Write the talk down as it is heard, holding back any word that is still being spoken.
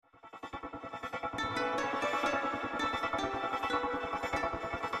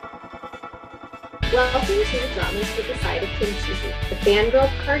Welcome to Dramas with a Side of Kimchi, the fangirl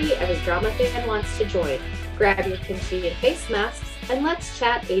party every drama fan wants to join. Grab your kimchi and face masks, and let's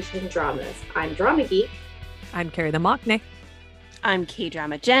chat Asian dramas. I'm Drama Geek. I'm Carrie the Mockney. I'm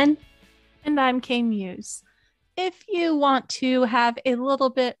K-Drama Jen. And I'm K Muse. If you want to have a little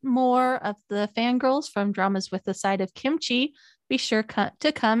bit more of the fangirls from Dramas with a Side of Kimchi, be sure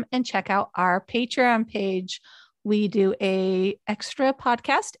to come and check out our Patreon page. We do a extra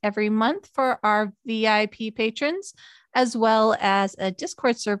podcast every month for our VIP patrons, as well as a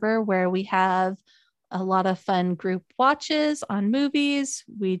Discord server where we have a lot of fun group watches on movies.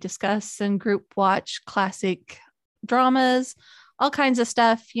 We discuss and group watch classic dramas, all kinds of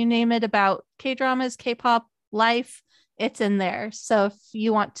stuff. You name it about K-dramas, K-pop, life, it's in there. So if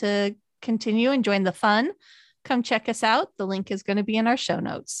you want to continue and join the fun, come check us out. The link is going to be in our show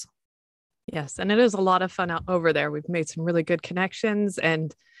notes. Yes, and it is a lot of fun out over there. We've made some really good connections,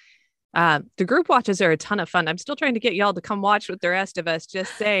 and the group watches are a ton of fun. I'm still trying to get y'all to come watch with the rest of us,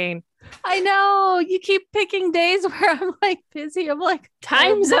 just saying. I know, you keep picking days where I'm like busy. I'm like,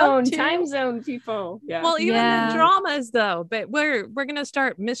 time zone people. Yeah. Well, even the dramas though, but we're going to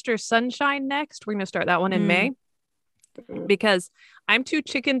start Mr. Sunshine next. We're going to start that one in May because I'm too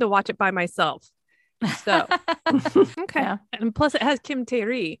chicken to watch it by myself. So, okay. Yeah. And plus it has Kim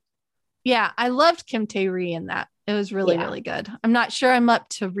Tae-ri. Yeah, I loved Kim Tae-ri in that. It was really, really good. I'm not sure I'm up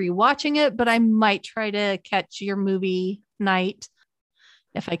to rewatching it, but I might try to catch your movie night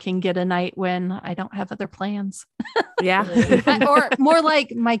if I can get a night when I don't have other plans. Yeah. Or more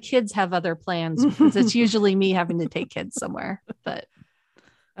like my kids have other plans, because it's usually me having to take kids somewhere. But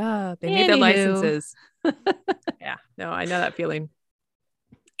they need their licenses. Yeah, no, I know that feeling.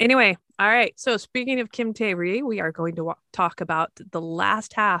 Anyway, all right. So speaking of Kim Tae-ri, we are going to talk about the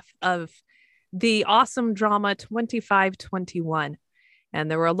last half of the awesome drama 2521. And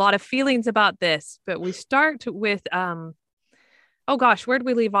there were a lot of feelings about this, but we start with, oh gosh, where did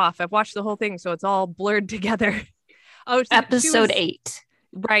we leave off? I've watched the whole thing, so it's all blurred together. Oh, so episode 8.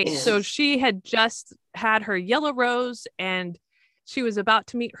 Right. Yes. So she had just had her yellow rose and she was about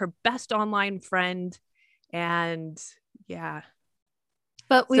to meet her best online friend. And yeah.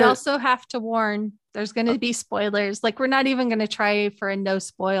 But we also have to warn, there's going to be spoilers. Like, we're not even going to try for a no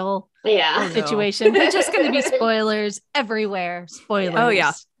spoil situation. There's just going to be spoilers everywhere. Spoilers. Oh,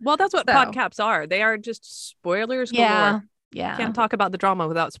 yeah. Well, that's what podcasts are. They are just spoilers galore. Yeah. Can't talk about the drama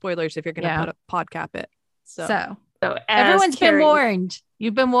without spoilers if you're going to podcap it. So everyone's been warned.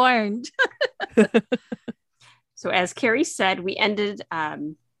 You've been warned. So as Carrie said, we ended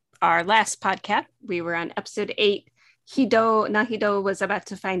our last podcast. We were on episode 8. Nahido was about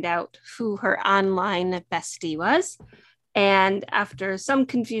to find out who her online bestie was. And after some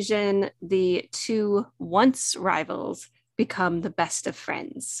confusion, the two once rivals become the best of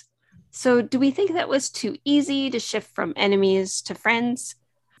friends. So do we think that was too easy to shift from enemies to friends?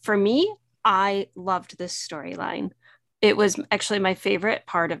 For me, I loved this storyline. It was actually my favorite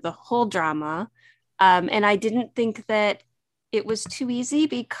part of the whole drama. And I didn't think that it was too easy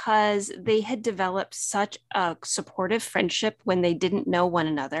because they had developed such a supportive friendship when they didn't know one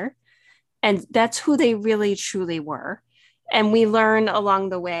another. And that's who they really, truly were. And we learn along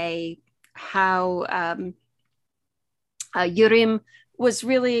the way how Yurim was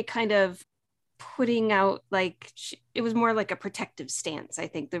really kind of putting out, like, it was more like a protective stance, I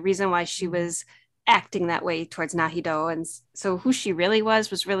think. The reason why she was acting that way towards Nahido. And so who she really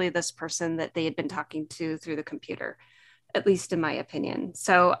was really this person that they had been talking to through the computer, at least in my opinion.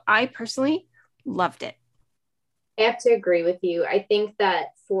 So I personally loved it. I have to agree with you. I think that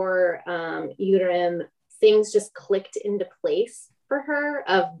for Yurim, things just clicked into place for her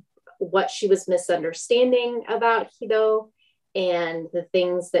of what she was misunderstanding about Hido and the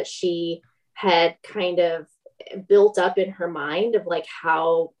things that she had kind of built up in her mind of like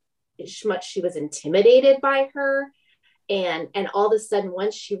how much she was intimidated by her. And all of a sudden,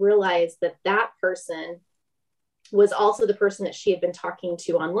 once she realized that that person was also the person that she had been talking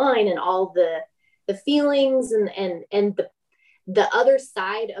to online, and all the feelings and the other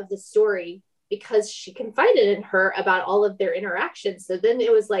side of the story, because she confided in her about all of their interactions. So then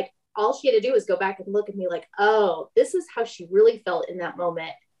it was like, all she had to do was go back and look and be like, oh, this is how she really felt in that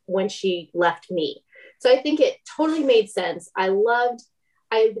moment when she left me. So I think it totally made sense. I've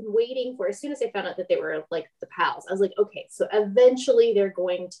been waiting for, as soon as I found out that they were like the pals, I was like, okay, so eventually they're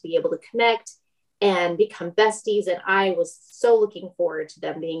going to be able to connect and become besties. And I was so looking forward to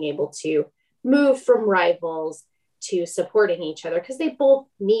them being able to move from rivals to supporting each other, because they both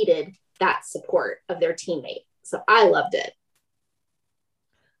needed that support of their teammate. So I loved it.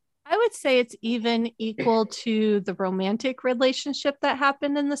 I would say it's even equal to the romantic relationship that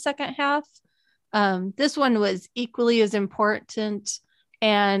happened in the second half. This one was equally as important,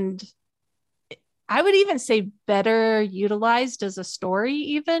 and I would even say better utilized as a story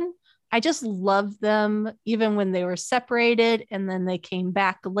even. I just loved them even when they were separated and then they came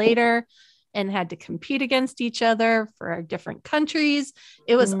back later and had to compete against each other for different countries.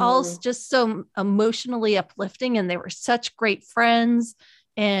 It was all just so emotionally uplifting, and they were such great friends,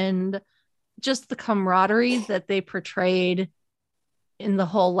 and just the camaraderie that they portrayed in the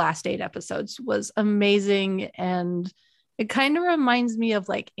whole last 8 episodes was amazing. And it kind of reminds me of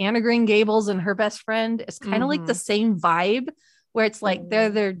like Anna Green Gables and her best friend. It's kind of like the same vibe, where it's like they're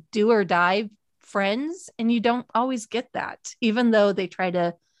their do or die friends, and you don't always get that, even though they try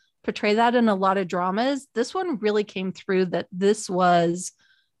to portray that in a lot of dramas. This one really came through that this was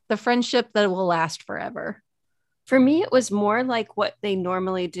the friendship that will last forever. For me, it was more like what they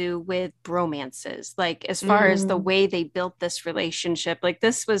normally do with bromances, like as far as the way they built this relationship. Like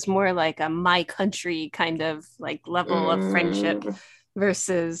this was more like a My Country kind of like level of friendship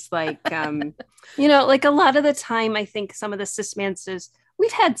versus like, you know, like a lot of the time, I think some of the cismances,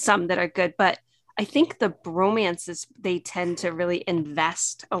 we've had some that are good, but I think the bromances, they tend to really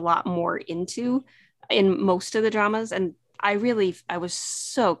invest a lot more into in most of the dramas. And I was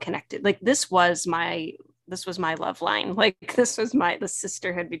so connected. Like this was my love line. Like this was the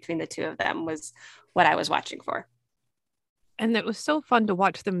sisterhood between the two of them was what I was watching for. And it was so fun to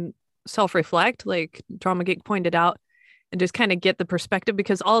watch them self-reflect, like Drama Geek pointed out, and just kind of get the perspective,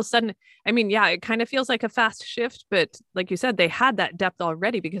 because all of a sudden, I mean, yeah, it kind of feels like a fast shift, but like you said, they had that depth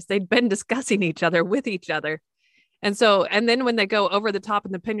already because they'd been discussing each other with each other. And so, and then when they go over the top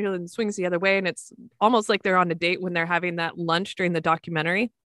and the pendulum swings the other way, and it's almost like they're on a date when they're having that lunch during the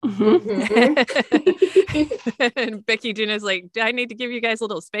documentary. And Becky Jin is like, do I need to give you guys a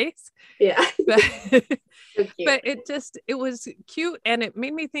little space? Yeah. But it was cute, and it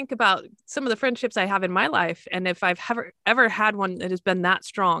made me think about some of the friendships I have in my life, and if I've ever had one that has been that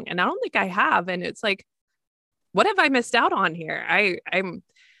strong, and I don't think I have. And it's like, what have I missed out on here? I'm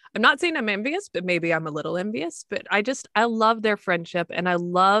not saying I'm envious, but maybe I'm a little envious, but I love their friendship, and I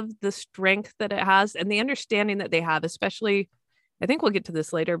love the strength that it has and the understanding that they have, especially, I think we'll get to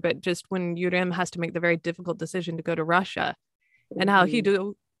this later, but just when Yurem has to make the very difficult decision to go to Russia, and how he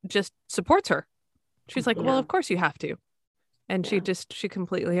just supports her. She's like, well, of course you have to. And she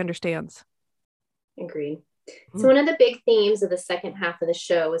completely understands. Agreed. So one of the big themes of the second half of the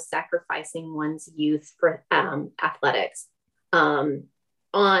show was sacrificing one's youth for athletics on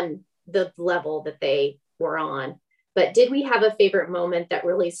the level that they were on. But did we have a favorite moment that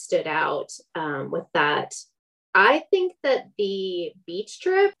really stood out with that? I think that the beach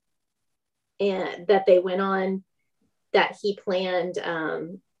trip and that they went on, that he planned,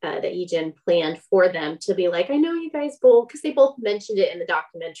 that Yijin planned for them to be like, I know you guys both, because they both mentioned it in the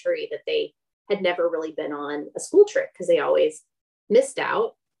documentary that they had never really been on a school trip because they always missed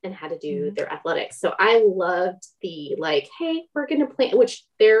out and had to do their athletics. So I loved the like, hey, we're going to plan, which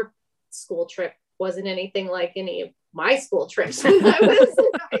their school trip wasn't anything like any of my school trips when I was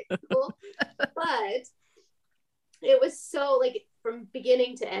in high school, but it was so like from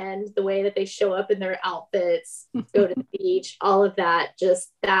beginning to end, the way that they show up in their outfits, go to the beach, all of that,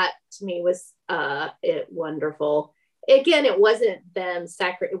 just that to me was wonderful. Again, it wasn't them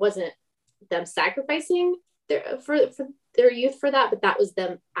sacrificing for their youth for that, but that was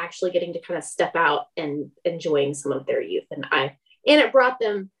them actually getting to kind of step out and enjoying some of their youth. And it brought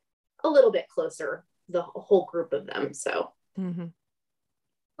them a little bit closer, the whole group of them. So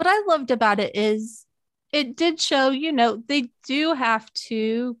what I loved about it is it did show, you know, they do have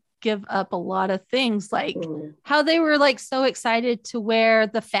to give up a lot of things, like how they were like so excited to wear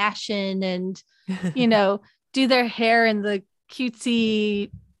the fashion and, you know, do their hair in the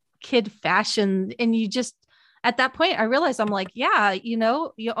cutesy kid fashion. And you just, at that point, I realized I'm like, yeah, you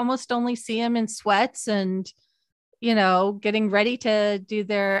know, you almost only see them in sweats and, you know, getting ready to do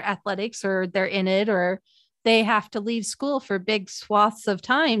their athletics, or they're in it, or they have to leave school for big swaths of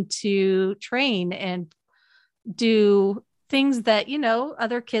time to train and do things that, you know,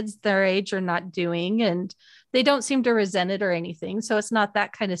 other kids their age are not doing, and they don't seem to resent it or anything. So it's not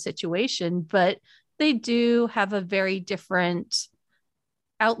that kind of situation, but they do have a very different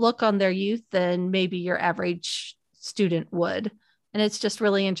outlook on their youth than maybe your average student would. And it's just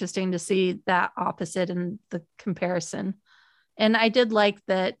really interesting to see that opposite and the comparison. And I did like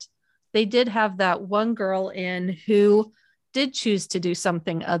that they did have that one girl in who did choose to do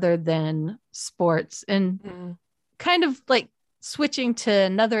something other than sports, and kind of like switching to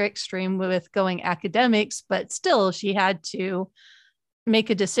another extreme with going academics, but still she had to make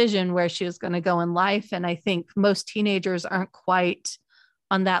a decision where she was going to go in life. And I think most teenagers aren't quite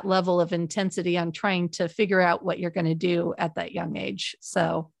on that level of intensity on trying to figure out what you're going to do at that young age.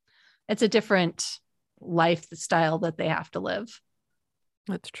 So it's a different lifestyle that they have to live.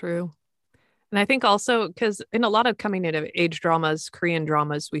 That's true. And I think also because in a lot of coming of age dramas, Korean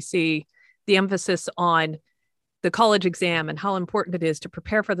dramas, we see the emphasis on the college exam and how important it is to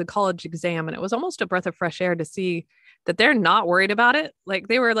prepare for the college exam. And it was almost a breath of fresh air to see that they're not worried about it. Like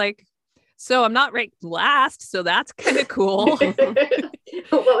they were like, so I'm not ranked last. So that's kind of cool.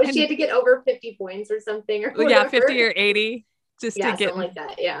 What was she had to get over 50 points or something? Or yeah, 50 or 80 just to get something like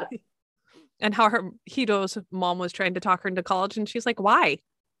that. Yeah. And how Hido's mom was trying to talk her into college. And she's like, why?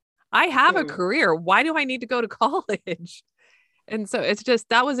 I have a career. Why do I need to go to college? And so it's just,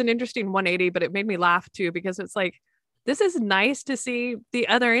 that was an interesting 180, but it made me laugh too, because it's like, this is nice to see the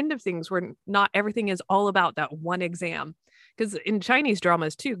other end of things where not everything is all about that one exam. Because in Chinese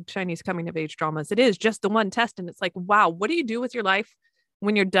dramas too, Chinese coming of age dramas, it is just the one test. And it's like, wow, what do you do with your life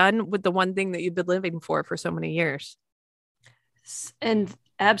when you're done with the one thing that you've been living for so many years? And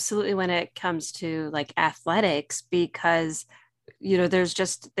absolutely when it comes to like athletics, because there's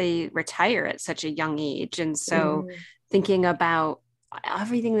just, they retire at such a young age. And so thinking about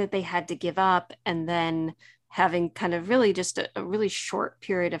everything that they had to give up and then having kind of really just a really short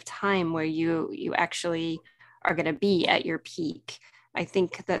period of time where you actually are going to be at your peak. I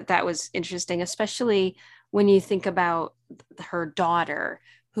think that was interesting, especially when you think about her daughter,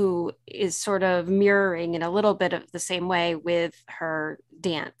 who is sort of mirroring in a little bit of the same way with her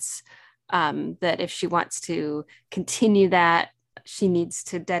dance, that if she wants to continue that, she needs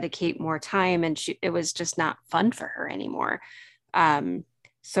to dedicate more time, and it was just not fun for her anymore.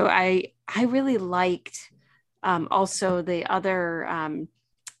 So I really liked also the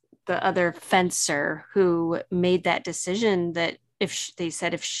other fencer who made that decision that they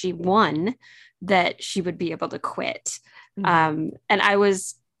said if she won, that she would be able to quit. And I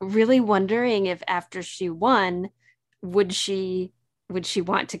was really wondering if after she won, would she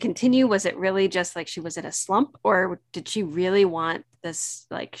want to continue? Was it really just like she was in a slump, or did she really want this?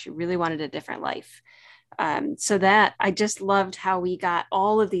 Like she really wanted a different life. So that I just loved how we got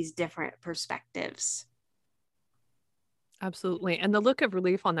all of these different perspectives. Absolutely. And the look of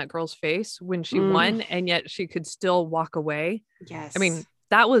relief on that girl's face when she won, and yet she could still walk away. Yes. I mean,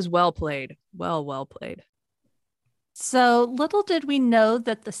 that was well played. Well played. So little did we know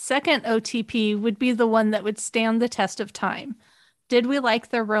that the second OTP would be the one that would stand the test of time. Did we like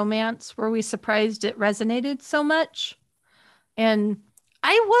their romance? Were we surprised it resonated so much? And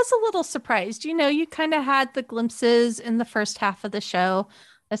I was a little surprised. You kind of had the glimpses in the first half of the show.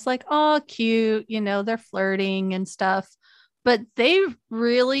 It's like, oh, cute. They're flirting and stuff. But they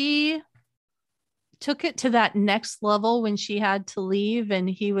really took it to that next level when she had to leave, and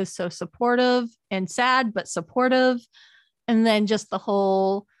he was so supportive and sad, but supportive. And then just the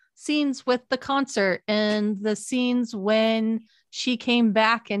whole scenes with the concert and the scenes when she came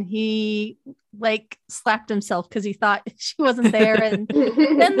back and he like slapped himself because he thought she wasn't there. And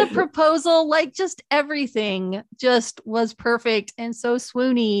then the proposal, like just everything just was perfect and so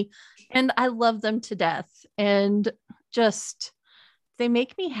swoony. And I love them to death. And just, they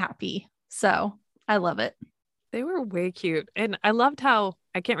make me happy. So I love it. They were way cute. And I loved how,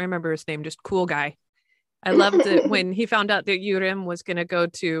 I can't remember his name, just cool guy. I loved it when he found out that Yurim was going to go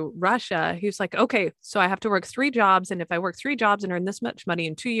to Russia. He was like, okay, so I have to work 3 jobs. And if I work 3 jobs and earn this much money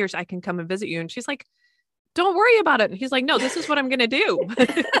in 2 years, I can come and visit you. And she's like, don't worry about it. And he's like, no, this is what I'm going to do.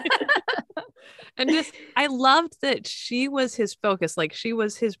 And just, I loved that she was his focus. Like she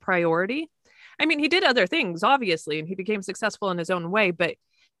was his priority. I mean, he did other things, obviously, and he became successful in his own way, but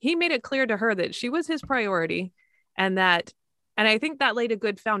he made it clear to her that she was his priority, and I think that laid a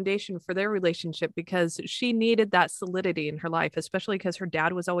good foundation for their relationship because she needed that solidity in her life, especially because her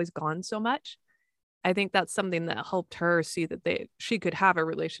dad was always gone so much. I think that's something that helped her see that she could have a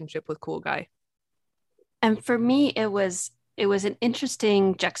relationship with cool guy. And for me, it was an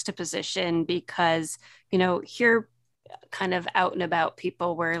interesting juxtaposition because, here kind of out and about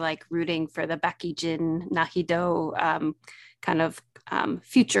people were like rooting for the Bakijin Nahido kind of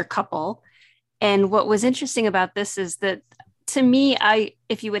future couple. And what was interesting about this is that to me,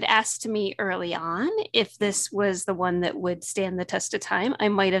 if you had asked me early on if this was the one that would stand the test of time, I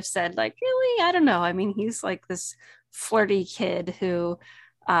might have said like, really? I don't know. I mean, he's like this flirty kid who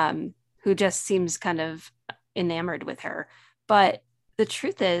just seems kind of enamored with her. But the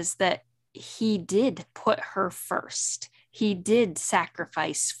truth is that he did put her first. He did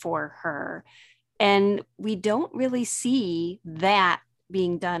sacrifice for her. And we don't really see that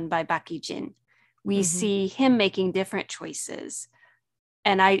being done by Bakijin. We see him making different choices.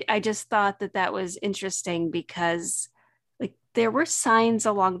 And I just thought that was interesting because like there were signs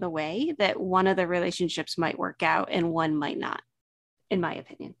along the way that one of the relationships might work out and one might not, in my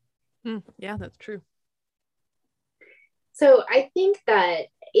opinion. Yeah, that's true. So I think that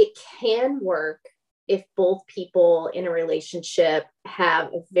it can work if both people in a relationship have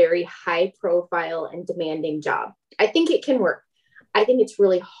a very high profile and demanding job. I think it can work. I think it's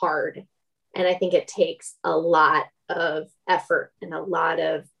really hard. And I think it takes a lot of effort and a lot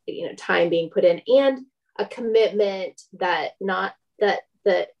of, time being put in, and a commitment that not that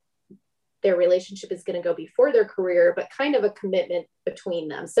their relationship is going to go before their career, but kind of a commitment between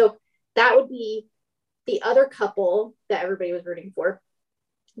them. So that would be the other couple that everybody was rooting for.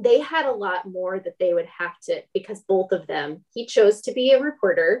 They had a lot more that they would have to, because both of them, he chose to be a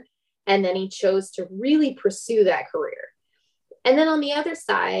reporter and then he chose to really pursue that career. And then on the other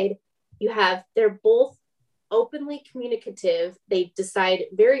side, they're both openly communicative. They decide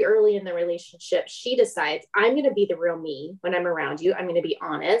very early in the relationship, she decides, I'm going to be the real me when I'm around you. I'm going to be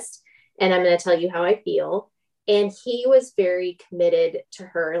honest and I'm going to tell you how I feel. And he was very committed to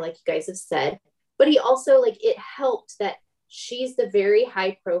her, like you guys have said, but he also, it helped that she's the very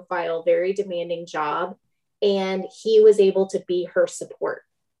high profile, very demanding job. And he was able to be her support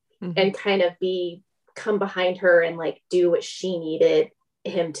and kind of come behind her and do what she needed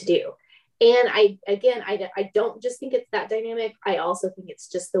him to do. And I don't just think it's that dynamic. I also think it's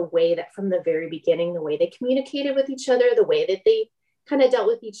just the way that from the very beginning, the way they communicated with each other, the way that they kind of dealt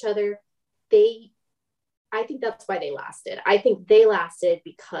with each other, I think that's why they lasted. I think they lasted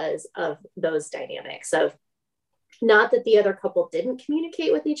because of those dynamics of, not that the other couple didn't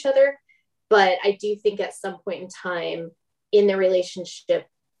communicate with each other, but I do think at some point in time in the relationship,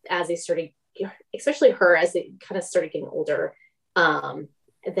 as they started, especially her, as they kind of started getting older,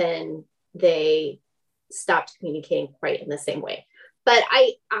 then they stopped communicating quite in the same way. But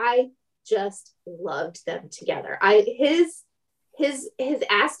I just loved them together. His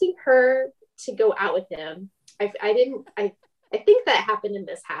asking her to go out with him, I think that happened in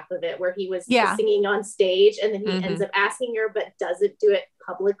this half of it where he was singing on stage and then he ends up asking her, but doesn't do it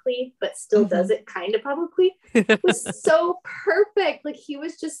publicly, but still does it kind of publicly. It was so perfect. He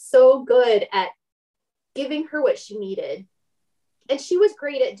was just so good at giving her what she needed. And she was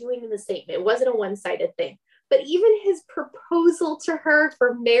great at doing the same. It wasn't a one-sided thing. But even his proposal to her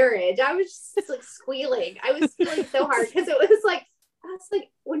for marriage, I was just squealing. I was feeling so hard because it was I was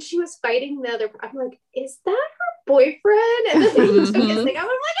when she was fighting the other, I'm like, is that her boyfriend? And then he took his thing. I'm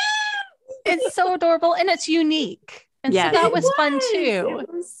like, ah! It's so adorable and it's unique. And so that was fun too.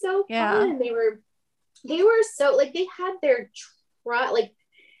 It was so fun. They were so they had their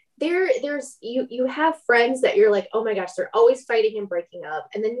there's you have friends that you're oh my gosh, they're always fighting and breaking up.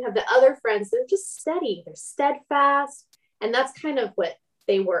 And then you have the other friends that are just steady, they're steadfast. And that's kind of what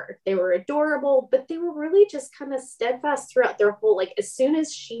they were. They were adorable, but they were really just kind of steadfast throughout their whole, as soon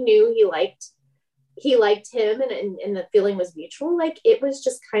as she knew he liked him and the feeling was mutual, it was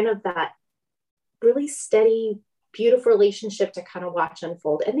just kind of that really steady, beautiful relationship to kind of watch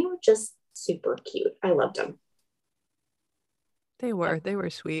unfold. And they were just super cute. I loved them. They were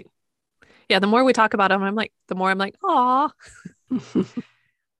sweet. Yeah. The more we talk about them, the more I'm like, aw.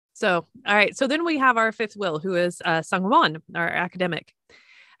 So, all right. So then we have our fifth wheel, who is Sungwon, our academic.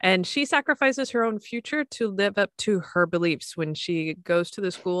 And she sacrifices her own future to live up to her beliefs when she goes to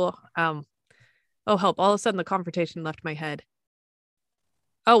the school. Oh, help. All of a sudden, the confrontation left my head.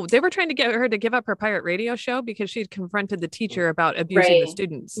 Oh, they were trying to get her to give up her pirate radio show because she'd confronted the teacher about abusing the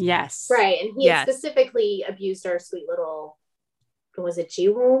students. Yes. Right. And he specifically abused our sweet little, was it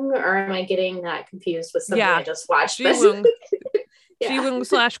Ji-woong? Or am I getting that confused with something I just watched? Ji-woong.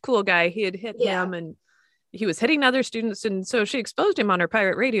 Ji-woong / cool guy. He had hit him and he was hitting other students. And so she exposed him on her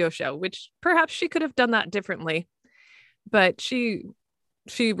pirate radio show, which perhaps she could have done that differently. But she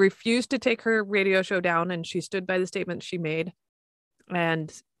refused to take her radio show down and she stood by the statement she made.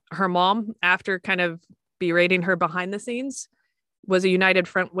 And her mom, after kind of berating her behind the scenes, was a united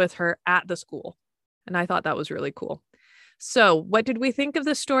front with her at the school. And I thought that was really cool. So what did we think of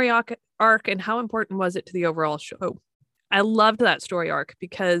the story arc and how important was it to the overall show? I loved that story arc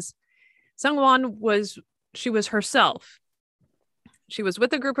because Sungwon was herself. She was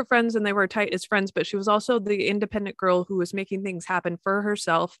with a group of friends and they were tight as friends, but she was also the independent girl who was making things happen for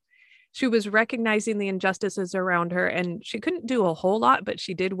herself. She was recognizing the injustices around her and she couldn't do a whole lot, but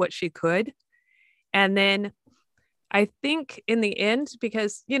she did what she could. And then I think in the end,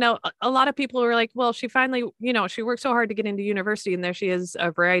 because, a lot of people were like, well, she finally, she worked so hard to get into university and there she is,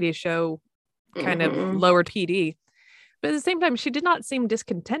 a variety show kind of lower TD. But at the same time, she did not seem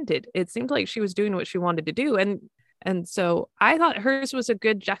discontented. It seemed like she was doing what she wanted to do. And so I thought hers was a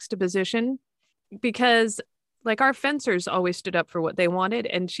good juxtaposition because Like our fencers always stood up for what they wanted,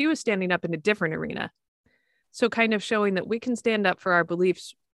 and she was standing up in a different arena. So kind of showing that we can stand up for our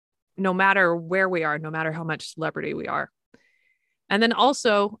beliefs no matter where we are, no matter how much celebrity we are. And then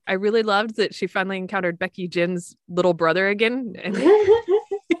also, I really loved that she finally encountered Becky Jin's little brother again. And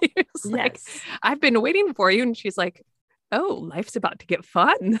he was like, I've been waiting for you. And she's like, oh, life's about to get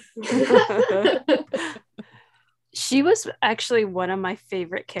fun. She was actually one of my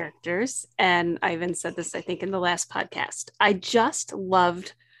favorite characters. And I even said this, I think, in the last podcast. I just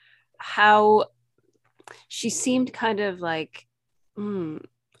loved how she seemed kind of like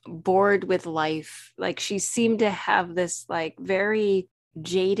bored with life. Like she seemed to have this like very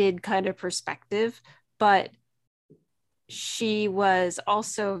jaded kind of perspective, but she was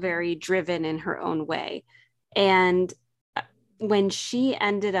also very driven in her own way. And when she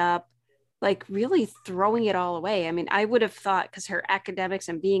ended up like really throwing it all away, I mean, I would have thought, because her academics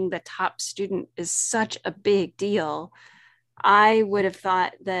and being the top student is such a big deal, I would have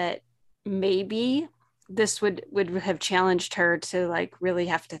thought that maybe this would have challenged her to like really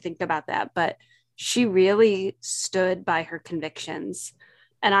have to think about that. But she really stood by her convictions.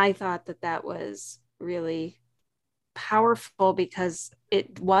 And I thought that that was really powerful, because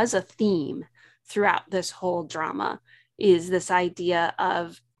it was a theme throughout this whole drama, is this idea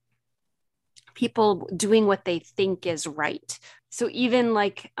of people doing what they think is right. So even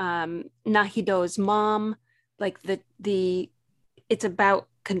like Nahido's mom, like the it's about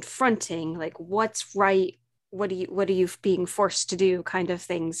confronting like what's right, what are you being forced to do kind of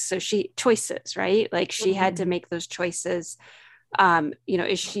things. So choices, right? Like she had to make those choices.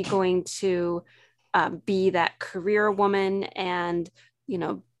 Is she going to be that career woman? And,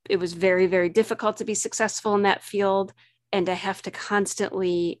 it was very, very difficult to be successful in that field and to have to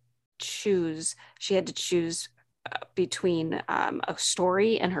constantly choose. She had to choose between a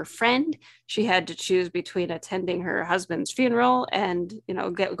story and her friend. She had to choose between attending her husband's funeral and,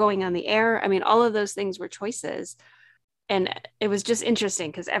 going on the air. I mean, all of those things were choices. And it was just interesting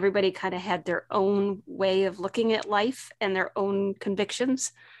because everybody kind of had their own way of looking at life and their own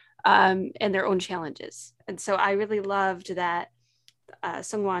convictions and their own challenges. And so I really loved that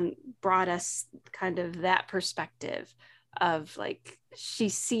Seungwon brought us kind of that perspective of like, she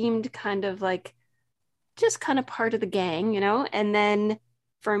seemed kind of like just kind of part of the gang, and then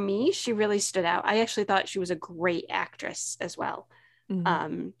for me, she really stood out. I actually thought she was a great actress as well.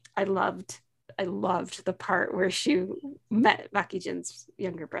 Mm-hmm. I loved the part where she met Becky Jin's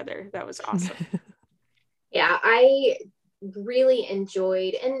younger brother. That was awesome. Yeah, I really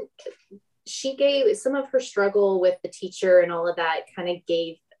enjoyed, and she gave some of her struggle with the teacher and all of that, kind of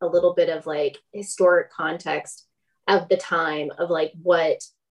gave a little bit of like historic context of the time of like what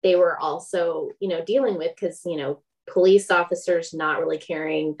they were also, dealing with, because, police officers not really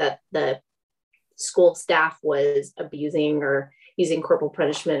caring that the school staff was abusing or using corporal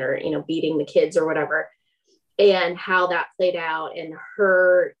punishment or, beating the kids or whatever, and how that played out, and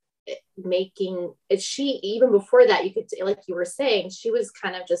her making it. She, even before that, you could, like you were saying, she was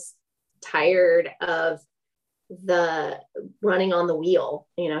kind of just tired of the running on the wheel.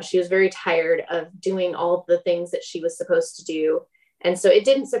 She was very tired of doing all the things that she was supposed to do. And so it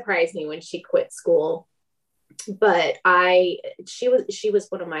didn't surprise me when she quit school, but she was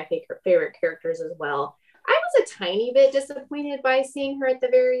one of my favorite characters as well. I was a tiny bit disappointed by seeing her at the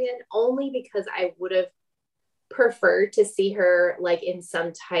very end, only because I would have preferred to see her like in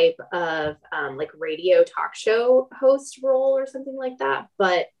some type of like radio talk show host role or something like that.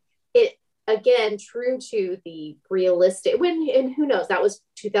 But it, again, true to the realistic, and who knows, that was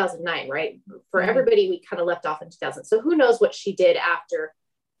 2009, right? For everybody, we kind of left off in 2000. So who knows what she did after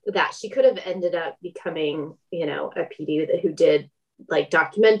that? She could have ended up becoming, a PD who did like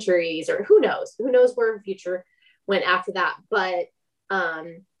documentaries, or who knows where her future went after that. But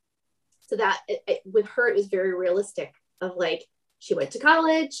so that with her, it was very realistic of like, she went to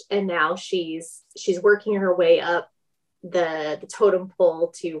college and now she's working her way up the totem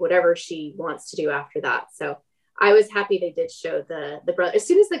pole to whatever she wants to do after that. So I was happy they did show the brother. As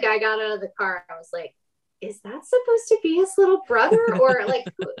soon as the guy got out of the car, I was like, is that supposed to be his little brother? Or like,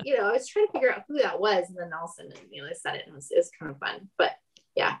 I was trying to figure out who that was. And then all of a sudden, I said it, and it was kind of fun. But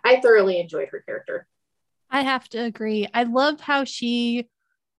yeah, I thoroughly enjoyed her character. I have to agree. I love how she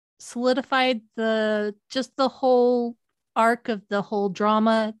solidified the whole arc of the whole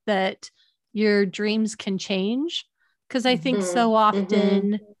drama, that your dreams can change. Because I think so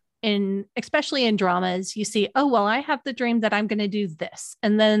often especially in dramas, you see, oh, well, I have the dream that I'm going to do this.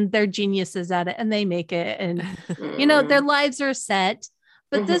 And then they're geniuses at it and they make it. And, their lives are set.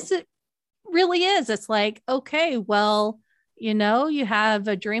 But this really is. It's like, okay, well, You have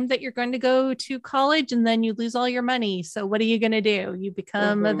a dream that you're going to go to college and then you lose all your money. So what are you going to do? You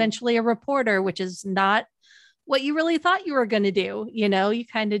become eventually a reporter, which is not what you really thought you were going to do. You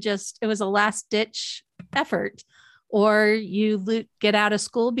kind of it was a last ditch effort. Or you get out of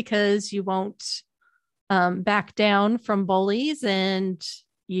school because you won't back down from bullies and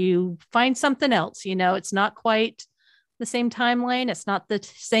you find something else. It's not quite the same timeline. It's not the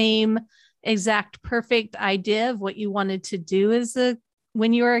same exact perfect idea of what you wanted to do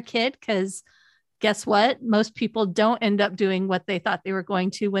when you were a kid, because guess what? Most people don't end up doing what they thought they were going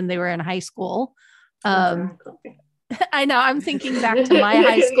to when they were in high school. Exactly. I know. I'm thinking back to my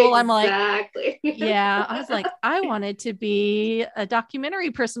high school. I'm like, exactly. Yeah. I was like, I wanted to be a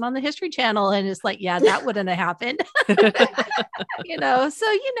documentary person on the History Channel. And it's like, yeah, that wouldn't have happened. So,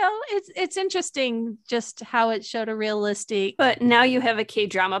 it's interesting just how it showed a realistic. But now you have a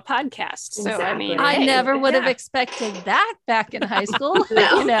K-drama podcast. So, Exactly. I never would have expected that back in high school,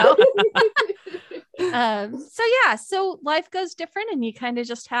 No. So life goes different and you kind of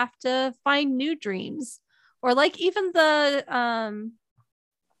just have to find new dreams. Or like even the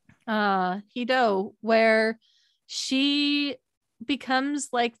Hido, where she becomes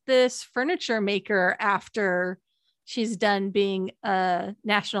like this furniture maker after she's done being a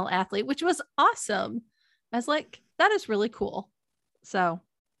national athlete, which was awesome. I was like, that is really cool. So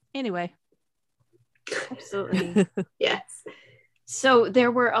anyway. Absolutely. Yes. So there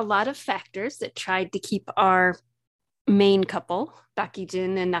were a lot of factors that tried to keep our main couple,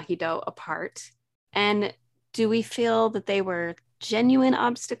 Bakijin and Nahido, apart. And do we feel that they were genuine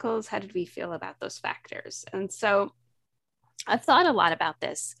obstacles? How did we feel about those factors? And so I've thought a lot about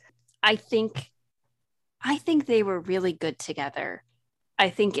this. I think they were really good together. I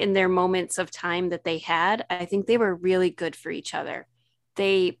think in their moments of time that they had, I think they were really good for each other.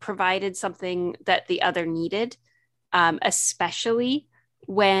 They provided something that the other needed, especially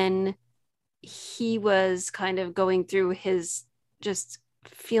when he was kind of going through his just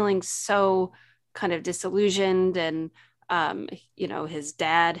feeling so kind of disillusioned, and his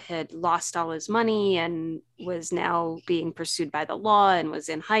dad had lost all his money and was now being pursued by the law and was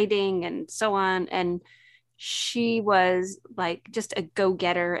in hiding and so on. And she was like just a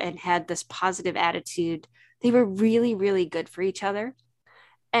go-getter and had this positive attitude. They were really, really good for each other.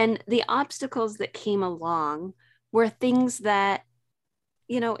 And the obstacles that came along were things that,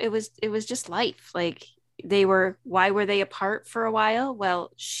 it was just life. Like, why were they apart for a while?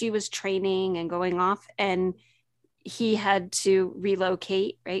 Well, she was training and going off, and he had to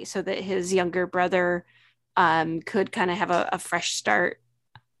relocate, right? So that his younger brother could kind of have a fresh start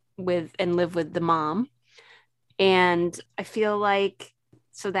and live with the mom. And I feel like,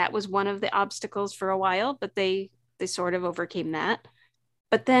 so that was one of the obstacles for a while, but they sort of overcame that.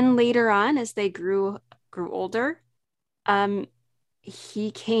 But then later on, as they grew older, he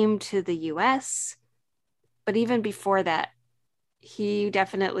came to the US. But even before that,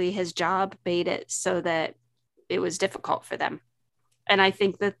 his job made it so that it was difficult for them. And I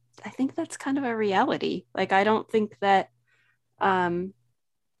think that's kind of a reality. Like, I don't think that, I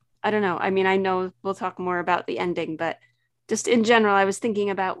don't know. I mean, I know we'll talk more about the ending, but just in general, I was thinking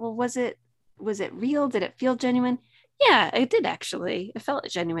about, well, was it real? Did it feel genuine? Yeah, it did actually. It felt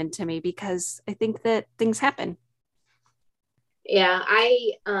genuine to me because I think that things happen. Yeah,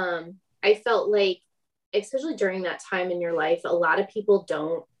 I felt like, especially during that time in your life, a lot of people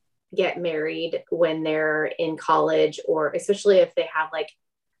don't get married when they're in college, or especially if they have like,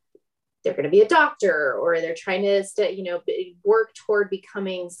 they're going to be a doctor or they're trying to work toward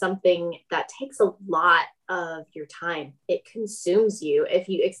becoming something that takes a lot of your time. It consumes you,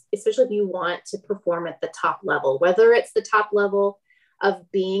 especially if you want to perform at the top level, whether it's the top level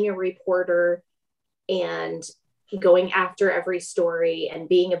of being a reporter and going after every story and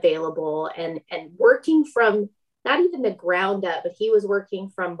being available and working from not even the ground up, but he was working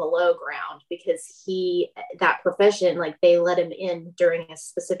from below ground because that profession, like, they let him in during a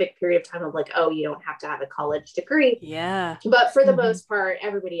specific period of time of like, oh, you don't have to have a college degree. Yeah. But for the most part,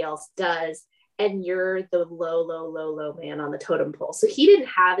 everybody else does. And you're the low man on the totem pole. So he didn't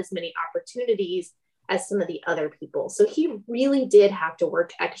have as many opportunities as some of the other people. So he really did have to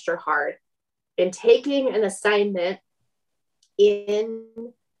work extra hard. And taking an assignment in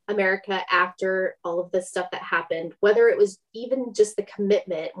America after all of this stuff that happened, whether it was even just the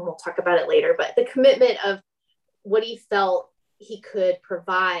commitment, and we'll talk about it later, but the commitment of what he felt he could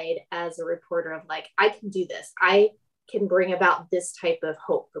provide as a reporter of like, I can do this. I can bring about this type of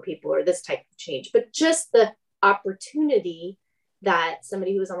hope for people or this type of change. But just the opportunity that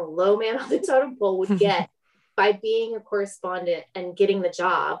somebody who was on a low man on the totem pole would get by being a correspondent and getting the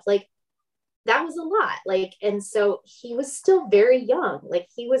job, like, that was a lot. Like, and so he was still very young. Like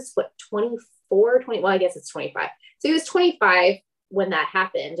he was what, 24, 20, well, I guess it's 25. So he was 25 when that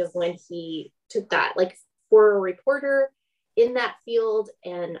happened, of when he took that, like for a reporter in that field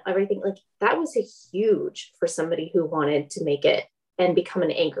and everything, like that was a huge for somebody who wanted to make it and become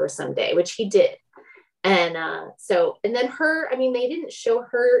an anchor someday, which he did. And so, and then her, I mean, they didn't show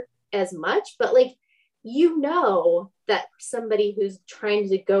her as much, but like, you know, that somebody who's trying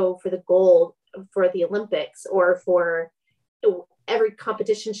to go for the gold for the Olympics or for every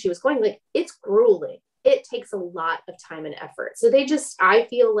competition she was going, like, it's grueling. It takes a lot of time and effort. So they just, I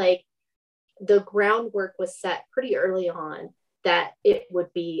feel like the groundwork was set pretty early on that it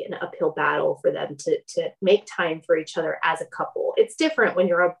would be an uphill battle for them to make time for each other as a couple. It's different when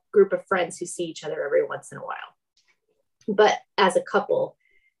you're a group of friends who see each other every once in a while. But as a couple,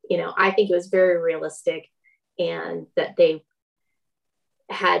 you know, I think it was very realistic, and that they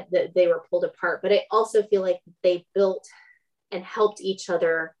were pulled apart. But I also feel like they built and helped each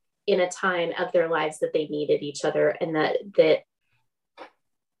other in a time of their lives that they needed each other, and that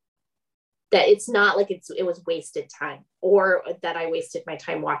it's not like it was wasted time, or that I wasted my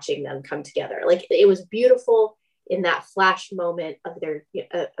time watching them come together. Like it was beautiful in that flash moment of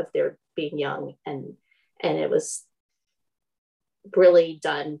their being young, and it was really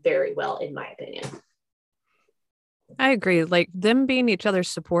done very well, in my opinion. I agree. Like them being each other's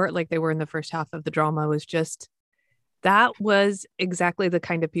support, like they were in the first half of the drama, was just, that was exactly the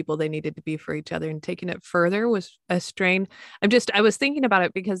kind of people they needed to be for each other. And taking it further was a strain. I was thinking about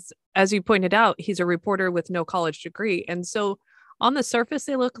it because, as you pointed out, he's a reporter with no college degree. And so on the surface,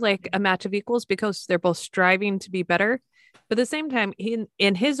 they look like a match of equals because they're both striving to be better. But at the same time,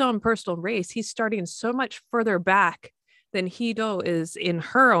 in his own personal race, he's starting so much further back than Hee-do is in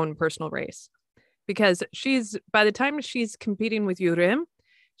her own personal race. Because by the time she's competing with Yurim,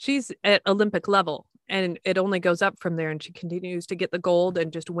 she's at Olympic level. And it only goes up from there, and she continues to get the gold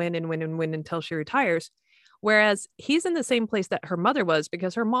and just win and win and win until she retires. Whereas he's in the same place that her mother was,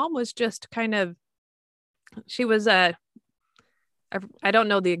 because her mom was just kind of, she was I don't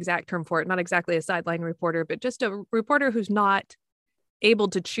know the exact term for it, not exactly a sideline reporter, but just a reporter who's not able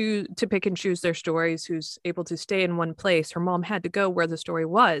to pick and choose their stories, who's able to stay in one place. Her mom had to go where the story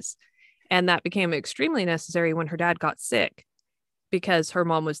was. And that became extremely necessary when her dad got sick, because her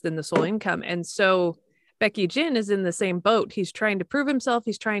mom was then the sole income. And so Baek Hee-jin is in the same boat. He's trying to prove himself.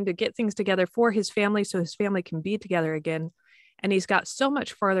 He's trying to get things together for his family so his family can be together again. And he's got so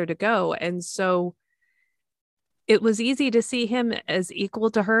much farther to go. And so it was easy to see him as equal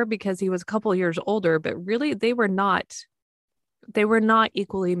to her because he was a couple years older, but really they were not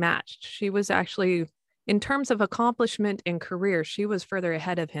equally matched. She was actually, in terms of accomplishment and career, she was further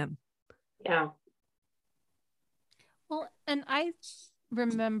ahead of him. Yeah. Well, and I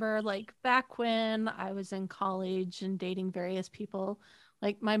remember like back when I was in college and dating various people,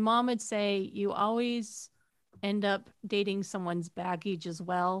 like my mom would say, you always end up dating someone's baggage as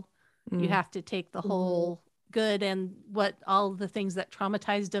well. You have to take the whole good and what all the things that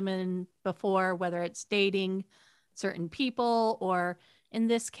traumatized them in before, whether it's dating certain people, or in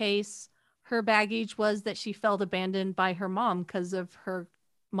this case, her baggage was that she felt abandoned by her mom because of her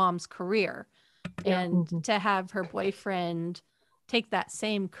mom's career. Yeah. And to have her boyfriend take that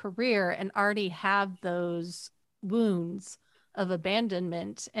same career and already have those wounds of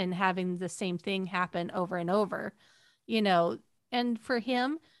abandonment and having the same thing happen over and over, you know, and for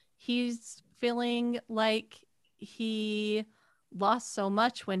him, he's feeling like he lost so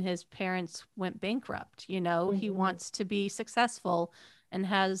much when his parents went bankrupt. You know, he wants to be successful and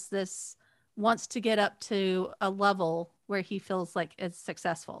wants to get up to a level where he feels like it's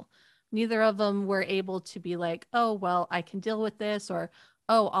successful. Neither of them were able to be like, oh, well, I can deal with this, or,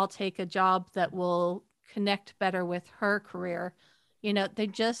 oh, I'll take a job that will connect better with her career. You know, they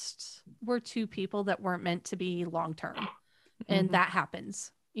just were two people that weren't meant to be long-term. And that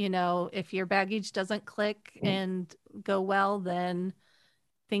happens. You know, if your baggage doesn't click and go well, then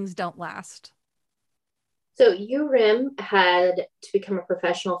things don't last. So Yurim had to become a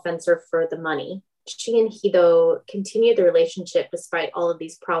professional fencer for the money. She and Hee-do continued the relationship despite all of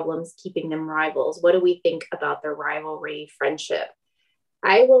these problems, keeping them rivals. What do we think about their rivalry friendship?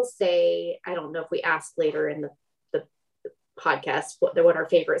 I will say, I don't know if we asked later in the podcast what our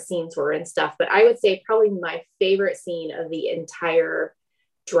favorite scenes were and stuff, but I would say probably my favorite scene of the entire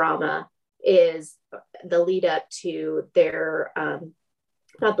drama is the lead up to their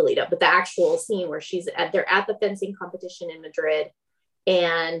not the lead up, but the actual scene where they're at the fencing competition in Madrid,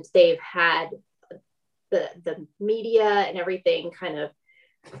 and they've had the media and everything kind of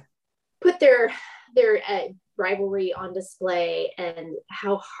put their rivalry on display and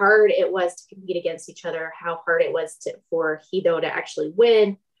how hard it was to compete against each other, how hard it was for Hido to actually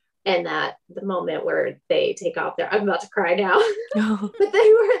win. And that the moment where they take off I'm about to cry now, but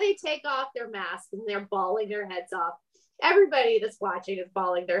where they take off their masks and they're bawling their heads off. Everybody that's watching is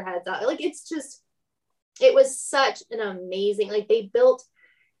bawling their heads off. Like, it was such an amazing, like, they built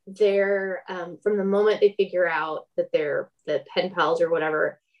their, from the moment they figure out that they're the pen pals or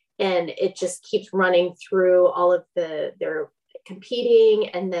whatever, and it just keeps running through all of their competing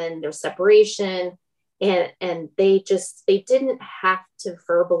and then their separation. And they didn't have to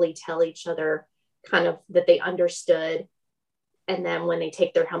verbally tell each other kind of that they understood. And then when they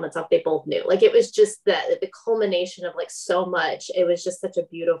take their helmets off, they both knew. Like, it was just the culmination of like so much. It was just such a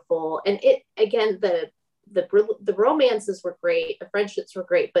beautiful, and it, again, the romances were great, the friendships were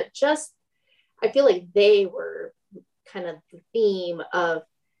great, but just, I feel like they were kind of the theme of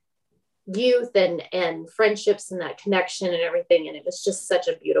youth and friendships and that connection and everything. And it was just such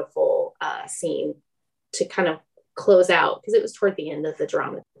a beautiful scene to kind of close out, because it was toward the end of the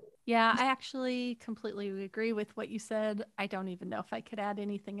drama. Yeah, I actually completely agree with what you said. I don't even know if I could add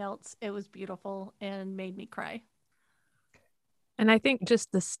anything else. It was beautiful and made me cry. And I think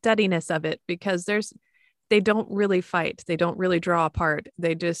just the steadiness of it, because they don't really fight. They don't really draw apart.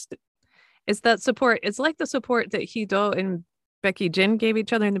 It's that support. It's like the support that Hido and Becky Jin gave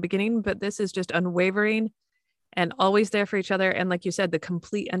each other in the beginning, but this is just unwavering and always there for each other. And like you said, the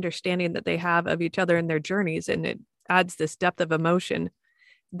complete understanding that they have of each other and their journeys. And it adds this depth of emotion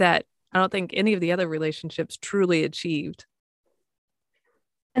that I don't think any of the other relationships truly achieved.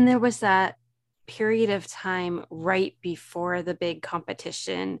 And there was that period of time right before the big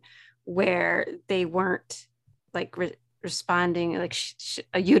competition where they weren't like responding, like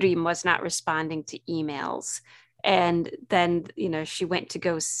Yurim was not responding to emails. And then, she went to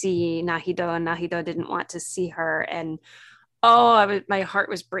go see Nahido, and Nahido didn't want to see her. And my heart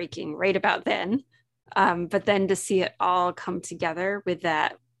was breaking right about then. But then to see it all come together with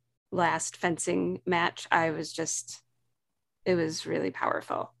that last fencing match, it was really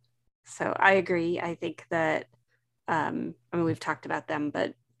powerful. So I agree. I think that, we've talked about them,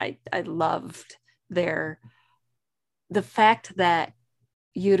 but I loved the fact that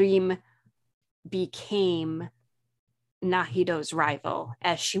Yurim became Nahido's rival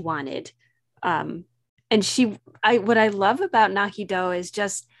as she wanted. And what I love about Nahido is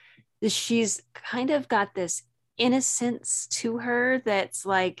just she's kind of got this innocence to her that's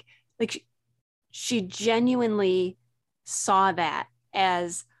like she genuinely saw that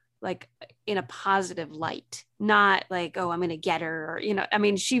as like in a positive light, not like, oh, I'm going to get her,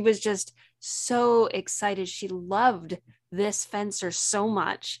 or, she was just so excited. She loved this fencer so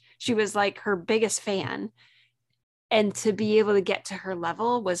much. She was like her biggest fan. And to be able to get to her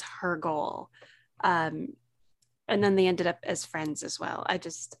level was her goal. And then they ended up as friends as well. I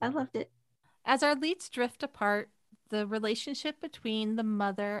loved it. As our leads drift apart, the relationship between the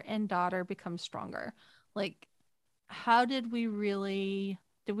mother and daughter becomes stronger. Like, how did we really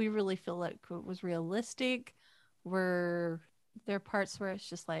feel like it was realistic? Were there parts where it's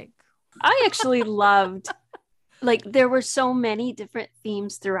just like... I actually loved, like, there were so many different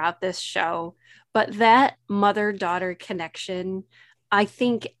themes throughout this show, but that mother-daughter connection, I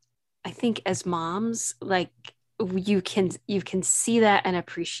think as moms, like, you can see that and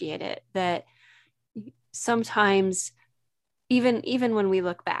appreciate it, that sometimes even when we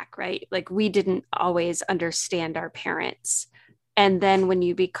look back, right, like, we didn't always understand our parents, and then when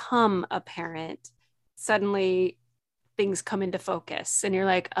you become a parent, suddenly things come into focus and you're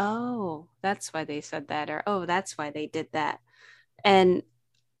like, oh, that's why they said that, or oh, that's why they did that. And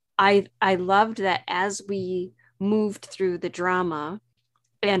I loved that as we moved through the drama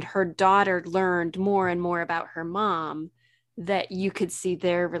and her daughter learned more and more about her mom, that you could see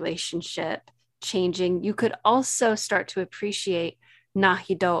their relationship changing. You could also start to appreciate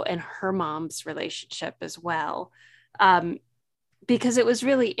Nahido and her mom's relationship as well. Because it was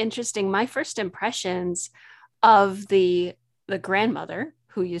really interesting. My first impressions of the grandmother,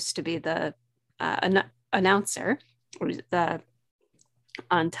 who used to be the announcer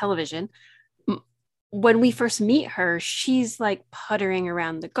on television, when we first meet her, she's like puttering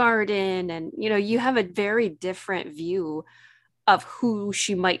around the garden, and you have a very different view of who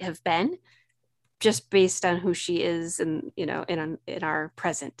she might have been just based on who she is and in our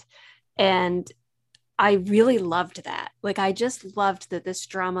present. And I really loved that. Like, I just loved that this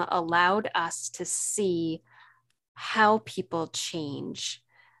drama allowed us to see how people change.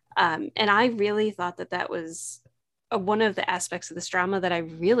 And I really thought that was one of the aspects of this drama that I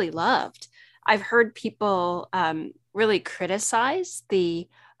really loved. I've heard people really criticize the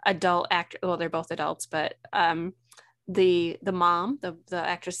adult actor. Well, they're both adults, but the mom, the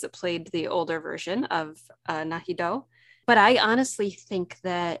actress that played the older version of Nahido. But I honestly think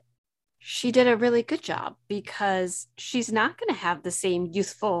that she did a really good job, because she's not going to have the same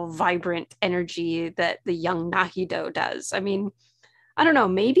youthful, vibrant energy that the young Nahido does. I mean, I don't know,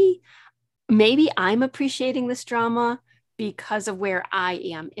 maybe I'm appreciating this drama because of where I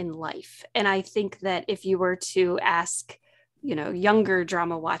am in life. And I think that if you were to ask, younger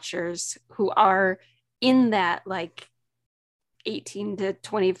drama watchers who are in that like 18 to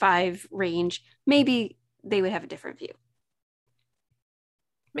 25 range, maybe they would have a different view.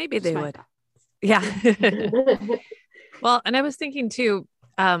 Maybe they would. Yeah. Well, and I was thinking too,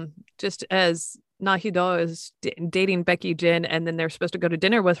 just as Nahido is dating Becky Jin, and then they're supposed to go to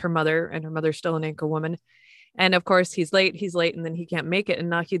dinner with her mother, and her mother's still an anchor woman. And of course he's late, and then he can't make it.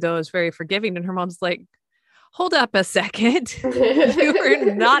 And Nahido is very forgiving. And her mom's like, hold up a second. You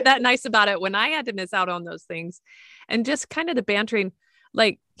were not that nice about it when I had to miss out on those things. And just kind of the bantering,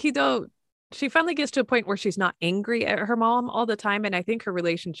 like Hido, she finally gets to a point where she's not angry at her mom all the time. And I think her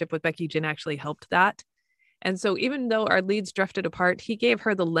relationship with Becky Jin actually helped that. And so even though our leads drifted apart, he gave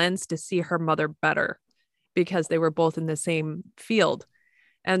her the lens to see her mother better, because they were both in the same field.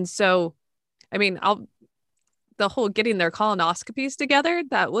 And so, I mean, the whole getting their colonoscopies together,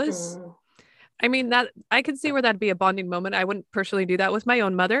 that was, I mean, that I could see where that'd be a bonding moment. I wouldn't personally do that with my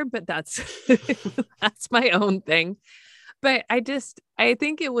own mother, but that's my own thing. But I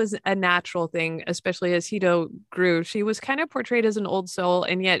think it was a natural thing, especially as Hido grew. She was kind of portrayed as an old soul,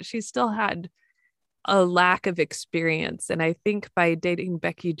 and yet she still had a lack of experience. And I think by dating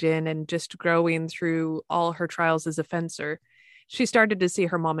Becky Jin and just growing through all her trials as a fencer, she started to see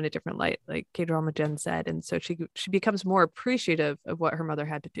her mom in a different light, like K-Drama Jen said. And so she becomes more appreciative of what her mother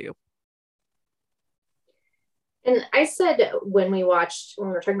had to do. And I said when we were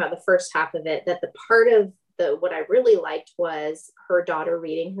talking about the first half of it, that the part of what I really liked was her daughter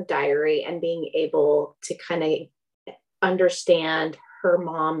reading her diary and being able to kind of understand her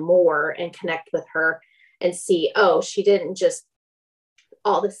mom more and connect with her and see, oh, she didn't just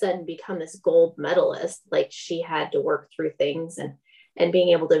all of a sudden become this gold medalist. Like, she had to work through things, and being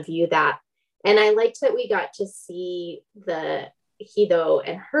able to view that. And I liked that we got to see the Hido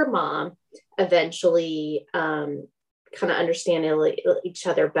and her mom eventually kind of understand each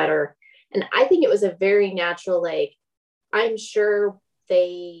other better. And I think it was a very natural, like, I'm sure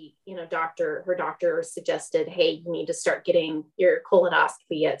they, her doctor suggested, hey, you need to start getting your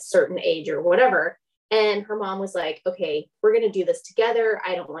colonoscopy at a certain age or whatever. And her mom was like, okay, we're going to do this together.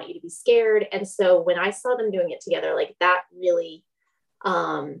 I don't want you to be scared. And so when I saw them doing it together, like, that really,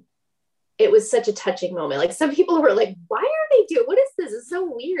 it was such a touching moment. Like, some people were like, why are they doing, what is this? It's so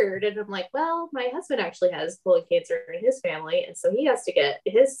weird. And I'm like, well, my husband actually has colon cancer in his family. And so he has to get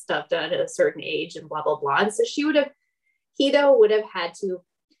his stuff done at a certain age and blah, blah, blah. And so Hido would have had to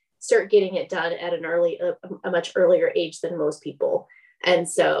start getting it done at a much earlier age than most people. And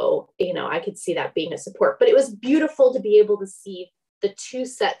so, I could see that being a support, but it was beautiful to be able to see the two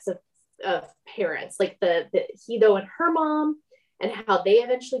sets of parents, like the Hido and her mom, and how they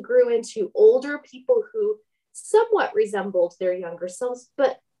eventually grew into older people who somewhat resembled their younger selves,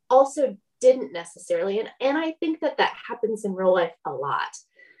 but also didn't necessarily. And I think that happens in real life a lot,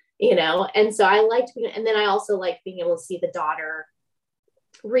 and so I liked and then I also liked being able to see the daughter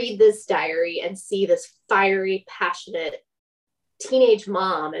read this diary and see this fiery, passionate teenage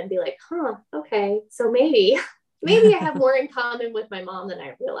mom and be like, okay, so maybe I have more in common with my mom than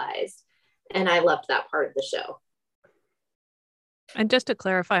I realized. And I loved that part of the show. And just to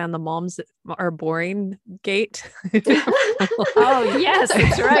clarify on the moms are boring gate. Oh, yes,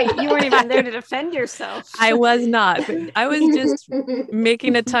 that's right. You weren't even there to defend yourself. I was not. I was just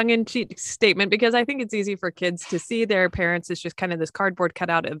making a tongue-in-cheek statement, because I think it's easy for kids to see their parents as just kind of this cardboard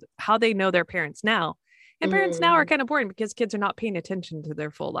cutout of how they know their parents now. And parents now are kind of boring because kids are not paying attention to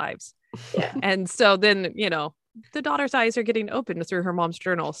their full lives. Yeah. And so then, the daughter's eyes are getting opened through her mom's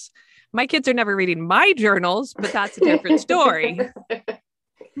journals. My kids are never reading my journals, but that's a different story.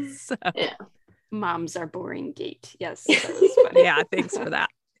 So. Yeah. Moms are boring gate. Yes. That was funny. Yeah. Thanks for that.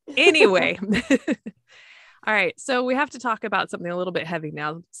 Anyway. All right. So we have to talk about something a little bit heavy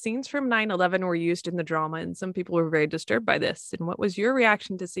now. Scenes from 9/11 were used in the drama, and some people were very disturbed by this. And what was your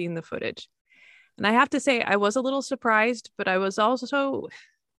reaction to seeing the footage? And I have to say, I was a little surprised, but I was also,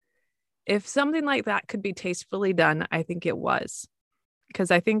 if something like that could be tastefully done, I think it was,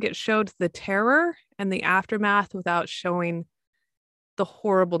 because I think it showed the terror and the aftermath without showing the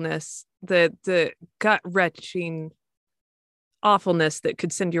horribleness, the gut-wrenching awfulness that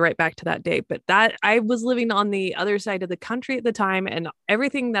could send you right back to that day. But that I was living on the other side of the country at the time, and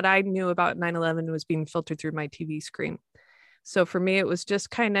everything that I knew about 9/11 was being filtered through my TV screen. So for me, it was just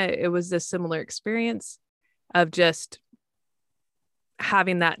it was a similar experience of just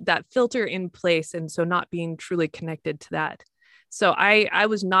having that filter in place, and so not being truly connected to that. So I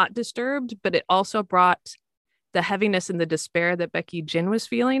was not disturbed, but it also brought the heaviness and the despair that Becky Jin was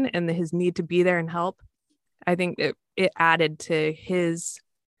feeling, and his need to be there and help. I think it added to his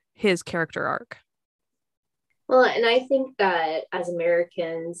character arc. Well, and I think that as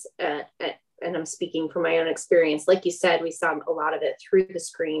Americans, and I'm speaking from my own experience, like you said, we saw a lot of it through the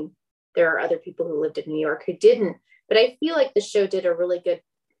screen. There are other people who lived in New York who didn't, but I feel like the show did a really good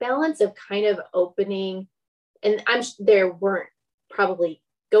balance of kind of opening, and there weren't probably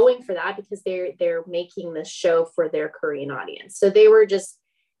going for that because they're making the show for their Korean audience. So they were just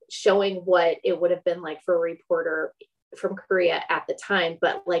showing what it would have been like for a reporter from Korea at the time,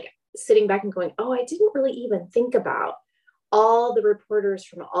 but like sitting back and going, oh, I didn't really even think about all the reporters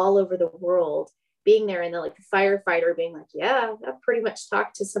from all over the world being there, and then like the firefighter being like, yeah, I've pretty much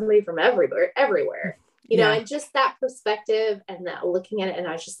talked to somebody from everywhere, you know, and just that perspective and that looking at it. And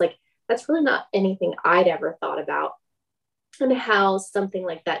I was just like, that's really not anything I'd ever thought about, and how something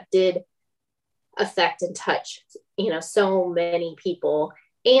like that did affect and touch, you know, so many people.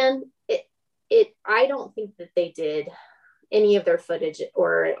 And I don't think that they did any of their footage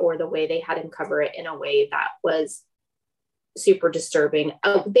or the way they had him cover it in a way that was super disturbing.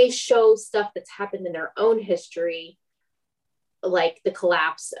 They show stuff that's happened in their own history, like the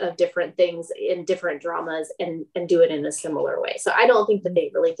collapse of different things in different dramas, and do it in a similar way. So I don't think that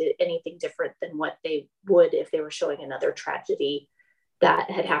they really did anything different than what they would if they were showing another tragedy that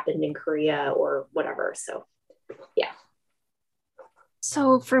had happened in Korea or whatever. So yeah.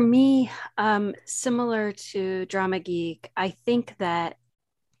 So for me, similar to Drama Geek, I think that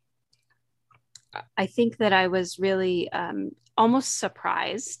I was really almost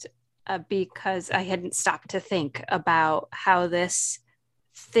surprised because I hadn't stopped to think about how this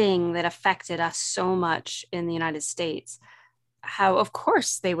thing that affected us so much in the United States, how of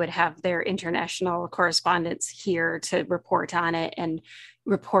course they would have their international correspondents here to report on it and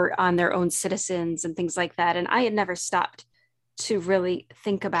report on their own citizens and things like that. And I had never stopped to really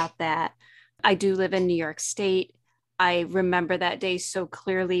think about that. I do live in New York State. I remember that day so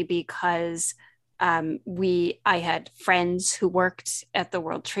clearly because I had friends who worked at the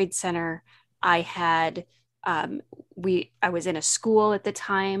World Trade Center. I was in a school at the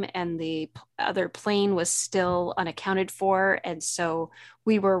time, and the other plane was still unaccounted for, and so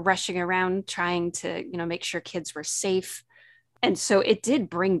we were rushing around trying to, you know, make sure kids were safe. And so it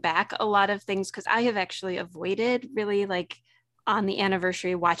did bring back a lot of things, because I have actually avoided really, like, on the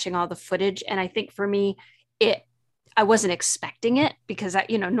anniversary watching all the footage. And I think for me, I wasn't expecting it, because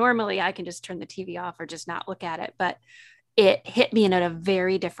normally I can just turn the TV off or just not look at it, but it hit me in a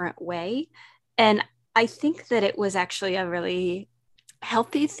very different way. And I think that it was actually a really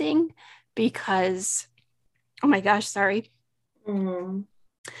healthy thing because, oh my gosh, sorry. Mm-hmm.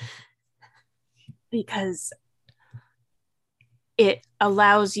 Because it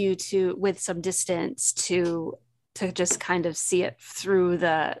allows you to, with some distance, to just kind of see it through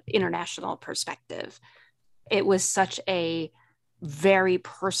the international perspective. It was such a very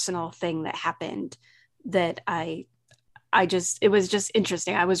personal thing that happened that it was just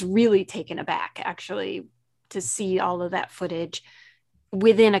interesting. I was really taken aback, actually, to see all of that footage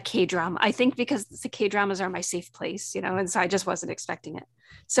within a K-drama. I think because the K-dramas are my safe place, and so I just wasn't expecting it.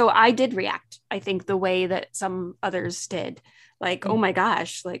 So I did react, I think, the way that some others did, like, oh my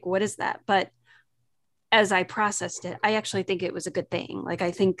gosh, like, what is that? But as I processed it, I actually think it was a good thing. Like,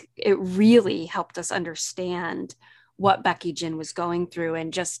 I think it really helped us understand what Becky Jin was going through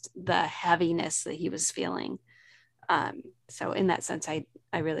and just the heaviness that he was feeling. So in that sense, I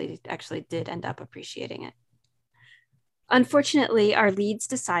really actually did end up appreciating it. Unfortunately, our leads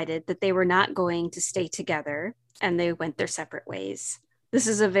decided that they were not going to stay together, and they went their separate ways. This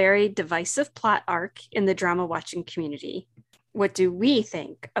is a very divisive plot arc in the drama watching community. What do we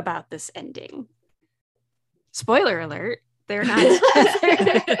think about this ending? Spoiler alert, they're not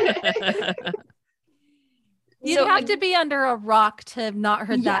together. You'd have to be under a rock to have not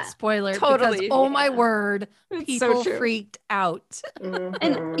heard that spoiler. Totally. Because, oh my word, people freaked out. And,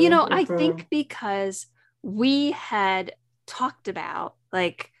 I think because we had talked about,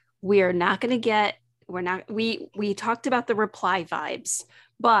 like, we talked about the reply vibes,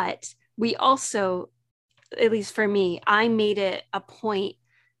 but we also, at least for me, I made it a point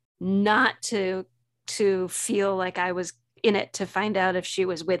not to feel like I was in it to find out if she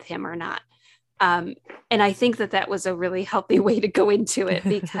was with him or not. And I think that was a really healthy way to go into it,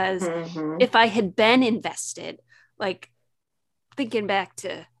 because if I had been invested, like thinking back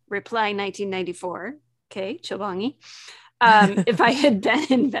to Reply 1994, okay, Chobongi, if I had been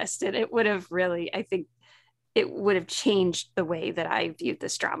invested, it would have really, I think it would have changed the way that I viewed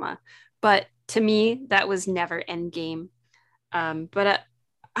this drama. But to me, that was never endgame. But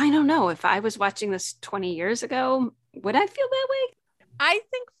I don't know, if I was watching this 20 years ago, would I feel that way? I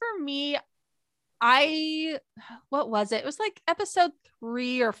think for me, what was it? It was like episode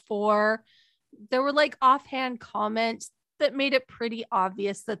 3 or 4. There were like offhand comments that made it pretty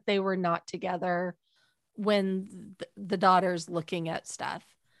obvious that they were not together when the daughter's looking at stuff.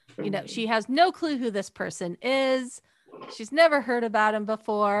 You know, she has no clue who this person is. She's never heard about him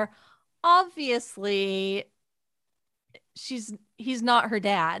before. Obviously, he's not her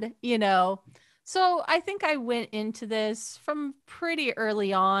dad, you know. So I think I went into this from pretty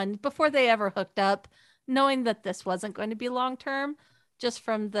early on, before they ever hooked up, knowing that this wasn't going to be long term, just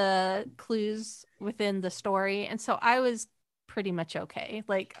from the clues within the story. And so I was pretty much okay.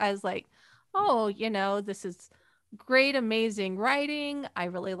 Like, I was like, oh, you know, this is great, amazing writing. I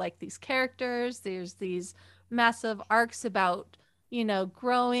really like these characters. There's these massive arcs about, you know,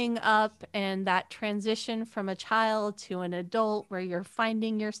 growing up and that transition from a child to an adult where you're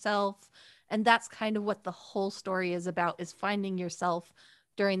finding yourself. And that's kind of what the whole story is about, is finding yourself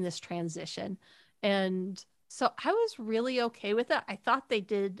during this transition. And so I was really okay with it. I thought they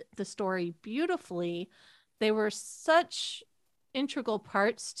did the story beautifully. They were such integral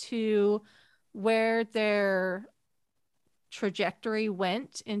parts to where their trajectory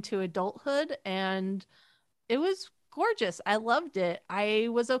went into adulthood, and it was gorgeous. I loved it. I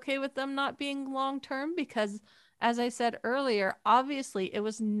was okay with them not being long-term because, as I said earlier, obviously it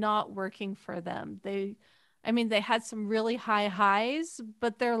was not working for them. They had some really high highs,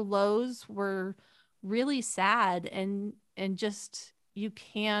 but their lows were really sad, and just you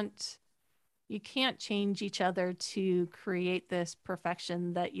can't change each other to create this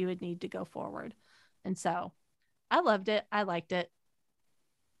perfection that you would need to go forward. And so I loved it. I liked it.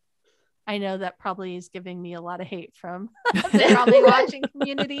 I know that probably is giving me a lot of hate from the drama watching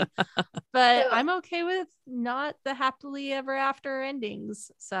community, but I'm okay with not the happily ever after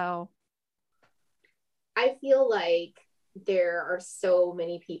endings. So I feel like there are so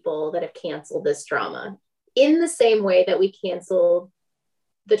many people that have canceled this drama in the same way that we canceled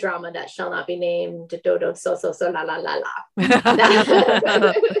the drama that shall not be named, Dodo so la la la la. But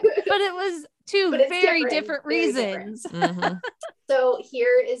it was two very different reasons. Different. Mm-hmm. So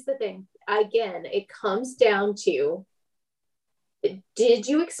here is the thing. Again, it comes down to, did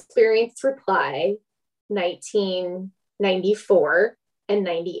you experience Reply 1994 and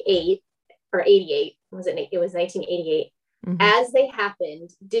 98 or 88? Was it? It was 1988. Mm-hmm. As they happened,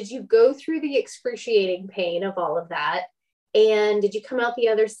 did you go through the excruciating pain of all of that? And did you come out the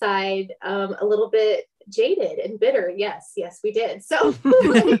other side a little bit jaded and bitter? Yes, we did. So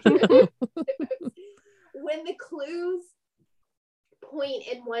when the clues point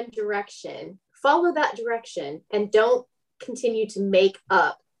in one direction, follow that direction and don't continue to make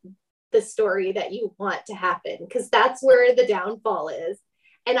up the story that you want to happen, because that's where the downfall is.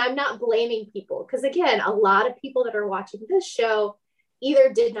 And I'm not blaming people, because again, a lot of people that are watching this show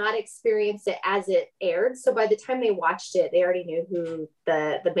either did not experience it as it aired. So by the time they watched it, they already knew who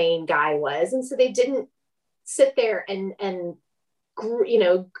the main guy was. And so they didn't sit there and you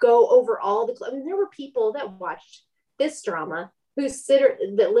know, go over all the, I mean, there were people that watched this drama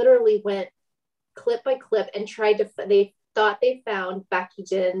that literally went clip by clip and they thought they found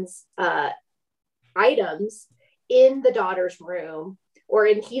Bakijin's items in the daughter's room or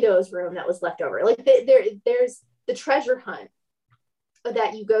in Hido's room that was left over. Like there's the treasure hunt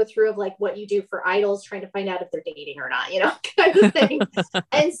that you go through of like what you do for idols, trying to find out if they're dating or not, you know, kind of thing.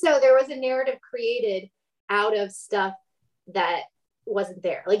 And so there was a narrative created out of stuff that wasn't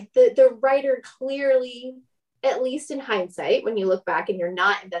there. Like the writer clearly, at least in hindsight, when you look back and you're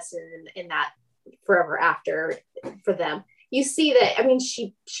not invested in that forever after for them, you see that, I mean,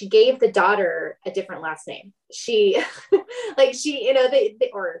 she gave the daughter a different last name. You know,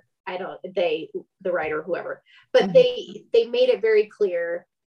 the writer, whoever, but they made it very clear,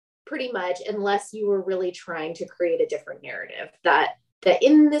 pretty much, unless you were really trying to create a different narrative, that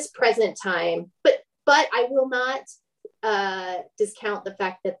in this present time, but I will not discount the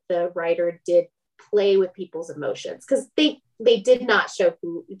fact that the writer did play with people's emotions, because they did not show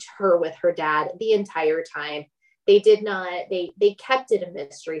her with her dad the entire time. They did not, they kept it a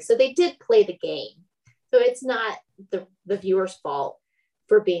mystery. So they did play the game. So it's not the viewer's fault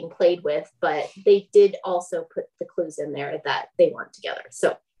for being played with, but they did also put the clues in there that they weren't together.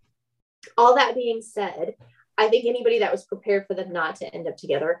 So all that being said, I think anybody that was prepared for them not to end up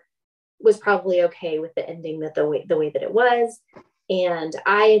together was probably okay with the ending that the way that it was. And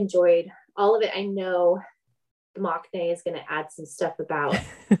I enjoyed all of it. I know Machne is going to add some stuff about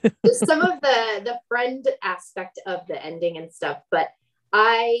some of the friend aspect of the ending and stuff, but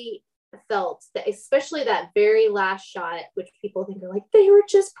I felt that, especially that very last shot, which people think are like, they were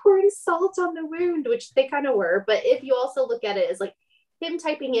just pouring salt on the wound, which they kind of were. But if you also look at it as like him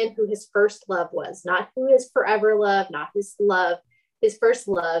typing in who his first love was, not who his forever love, not his love, his first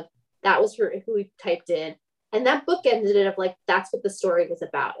love, that was who he typed in. And that book ended it of like, that's what the story was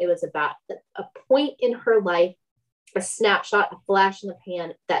about. It was about a point in her life, a snapshot, a flash in the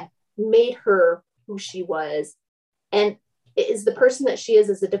pan that made her who she was. And is the person that she is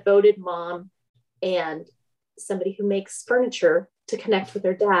as a devoted mom and somebody who makes furniture to connect with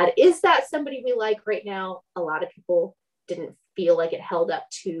her dad. Is that somebody we like right now? A lot of people didn't feel like it held up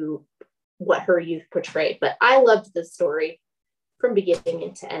to what her youth portrayed, but I loved the story from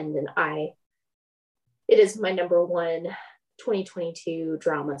beginning to end. And it is my number one 2022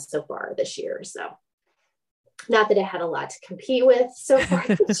 drama so far this year. So not that it had a lot to compete with so far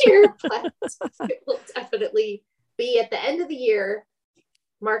this year, but it will definitely be at the end of the year.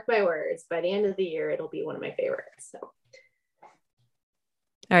 Mark my words, by the end of the year, it'll be one of my favorites. So,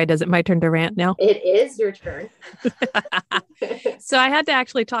 all right, is it my turn to rant now? It is your turn. So I had to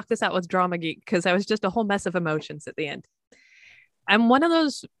actually talk this out with Drama Geek because I was just a whole mess of emotions at the end. I'm one of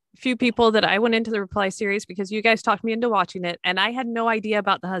those few people that I went into the Reply series because you guys talked me into watching it, and I had no idea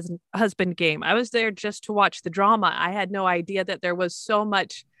about the husband game. I was there just to watch the drama. I had no idea that there was so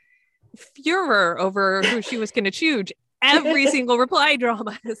much furor over who she was going to choose every single Reply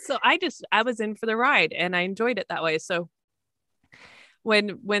drama. So I was in for the ride, and I enjoyed it that way. So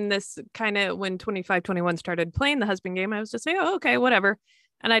when 25-21 started playing the husband game, I was just like, oh, okay, whatever.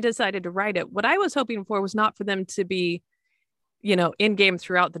 And I decided to write it. What I was hoping for was not for them to be, in game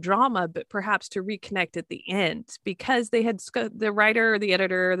throughout the drama, but perhaps to reconnect at the end, because they had the writer, the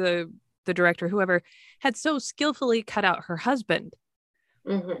editor, the director, whoever had so skillfully cut out her husband.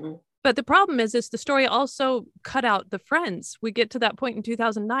 Mm-hmm. But the problem is the story also cut out the friends. We get to that point in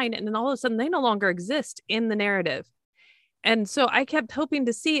 2009, and then all of a sudden they no longer exist in the narrative. And so I kept hoping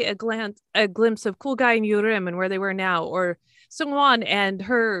to see a glimpse of Cool Guy and Yurim and where they were now, or Seungwon and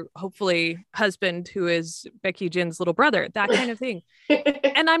her, hopefully, husband, who is Becky Jin's little brother, that kind of thing.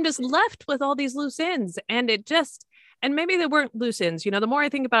 And I'm just left with all these loose ends. And maybe they weren't loose ends. The more I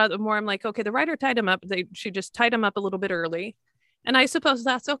think about it, the more I'm like, okay, the writer tied him up. She just tied him up a little bit early. And I suppose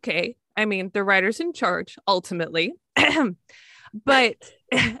that's okay. I mean, the writer's in charge, ultimately. But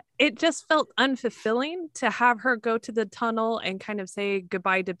it just felt unfulfilling to have her go to the tunnel and kind of say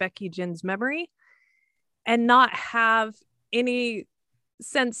goodbye to Becky Jin's memory and not have any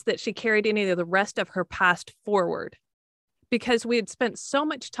sense that she carried any of the rest of her past forward, because we had spent so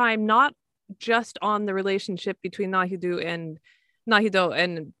much time not just on the relationship between Nahido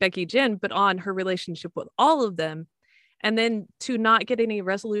and Becky Jin, but on her relationship with all of them. And then to not get any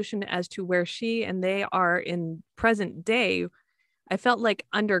resolution as to where she and they are in present day, I felt like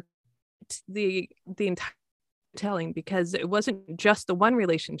under the entire telling, because it wasn't just the one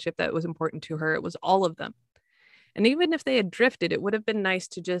relationship that was important to her, it was all of them. And even if they had drifted, it would have been nice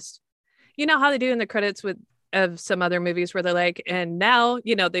to just, how they do in the credits of some other movies where they're like, and now,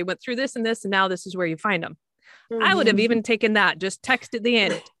 they went through this and this, and now this is where you find them. Mm-hmm. I would have even taken that, just text at the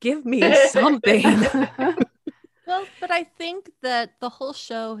end, give me something. Well, but I think that the whole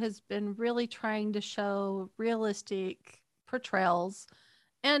show has been really trying to show realistic portrayals,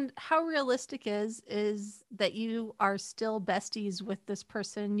 and how realistic is that you are still besties with this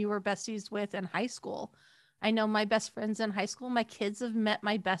person you were besties with in high school. I know my best friends in high school, my kids have met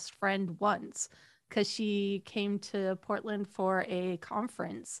my best friend once because she came to Portland for a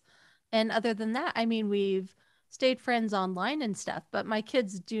conference. And other than that, I mean, we've stayed friends online and stuff, but my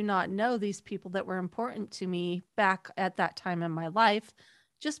kids do not know these people that were important to me back at that time in my life,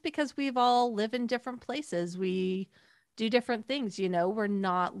 just because we've all lived in different places. We do different things, we're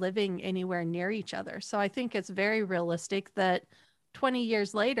not living anywhere near each other. So I think it's very realistic that 20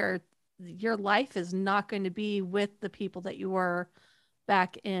 years later, your life is not going to be with the people that you were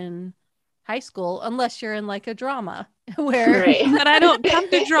back in high school, unless you're in like a drama where but I don't come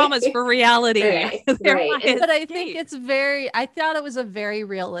to dramas for reality. Right. But I think I thought it was a very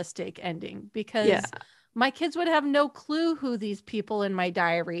realistic ending, because my kids would have no clue who these people in my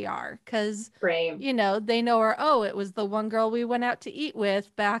diary are, because they know her, oh, it was the one girl we went out to eat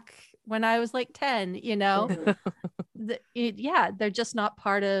with back when I was like 10. They're just not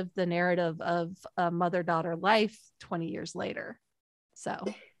part of the narrative of a mother-daughter life 20 years later. So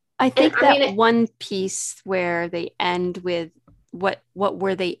I think one piece where they end with what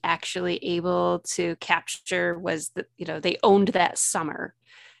were they actually able to capture was that, they owned that summer.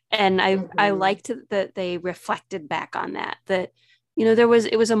 And I liked that they reflected back on that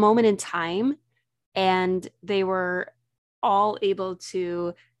it was a moment in time, and they were all able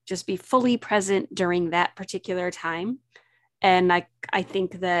to just be fully present during that particular time. And I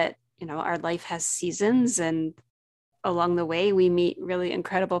think that, our life has seasons, and along the way we meet really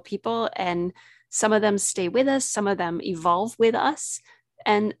incredible people, and some of them stay with us, some of them evolve with us,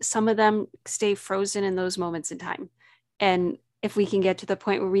 and some of them stay frozen in those moments in time. And if we can get to the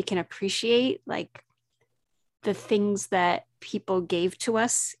point where we can appreciate like the things that people gave to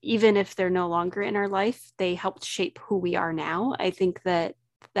us, even if they're no longer in our life, they helped shape who we are now. I think that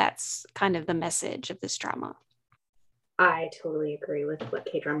that's kind of the message of this drama. I totally agree with what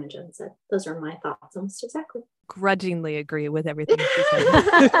K-Drama Jen said. Those are my thoughts almost exactly. Grudgingly agree with everything she said.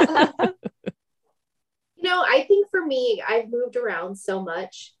 I think for me, I've moved around so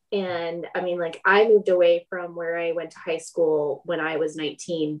much. And I mean, like, I moved away from where I went to high school when I was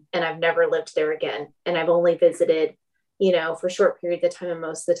 19, and I've never lived there again. And I've only visited, for short periods of time. And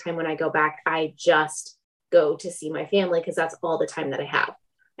most of the time when I go back, I just go to see my family because that's all the time that I have.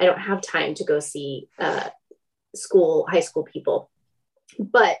 I don't have time to go see high school people.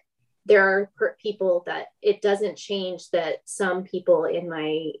 But there are people that it doesn't change that some people when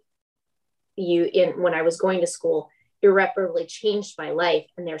I was going to school irreparably changed my life,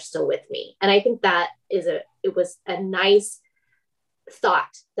 and they're still with me. And I think that it was a nice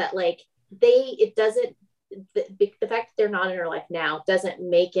thought that like the fact that they're not in her life now doesn't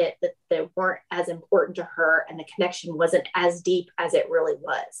make it that they weren't as important to her, and the connection wasn't as deep as it really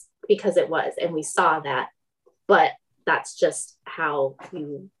was, because it was, and we saw that. But that's just how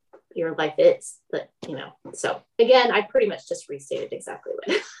your life is. But so again, I pretty much just restated exactly what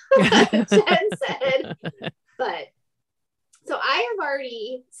Jen said. But so I have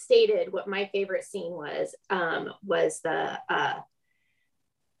already stated what my favorite scene was the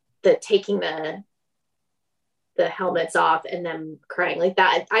taking the helmets off and them crying like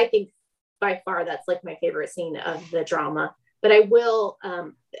that. I think by far that's like my favorite scene of the drama. But I will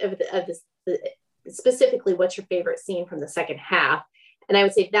specifically, what's your favorite scene from the second half? And I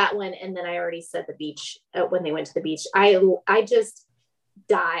would say that one. And then I already said the beach, when they went to the beach. I just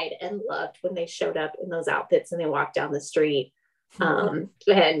died and loved when they showed up in those outfits and they walked down the street and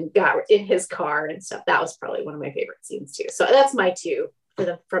got in his car and stuff. That was probably one of my favorite scenes too. So that's my two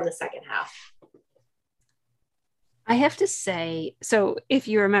from the second half. I have to say, so if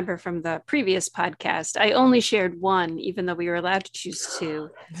you remember from the previous podcast, I only shared one, even though we were allowed to choose two.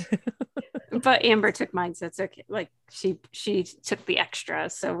 But Amber took mine, so it's okay. Like she took the extra,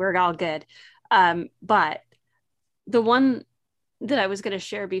 so we're all good. But the one that I was going to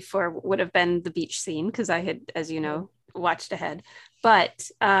share before would have been the beach scene, because I had, as you know, watched ahead. But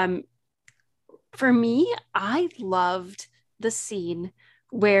for me, I loved the scene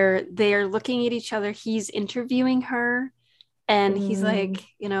where they're looking at each other. He's interviewing her, and he's like,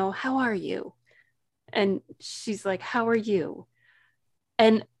 how are you? And she's like, how are you?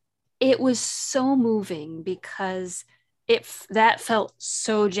 And it was so moving because that felt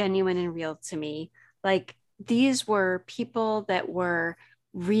so genuine and real to me. Like, these were people that were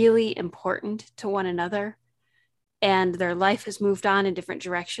really important to one another, and their life has moved on in different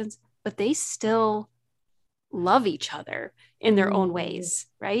directions, but they still love each other in their own ways,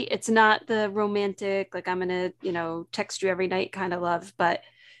 right? It's not the romantic, like, I'm gonna, text you every night kind of love, but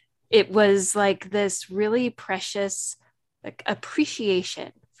it was like this really precious, like,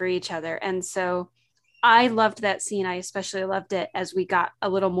 appreciation for each other. And so I loved that scene. I especially loved it as we got a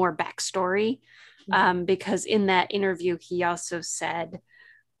little more backstory, because in that interview, he also said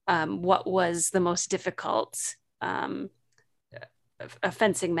what was the most difficult a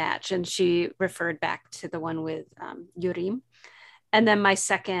fencing match, and she referred back to the one with Yurim. And then my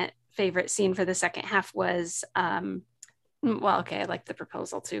second favorite scene for the second half was I like the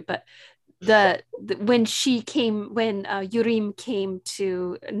proposal too, but when Yurim came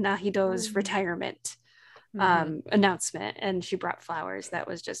to Nahido's retirement announcement, and she brought flowers, that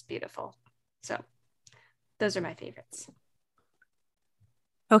was just beautiful. So those are my favorites.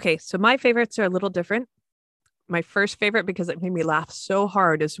 Okay, so my favorites are a little different. My first favorite, because it made me laugh so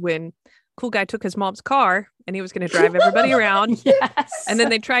hard, is when Cool Guy took his mom's car and he was going to drive everybody around. Yes. And then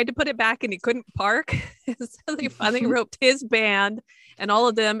they tried to put it back and he couldn't park. So they finally roped his band and all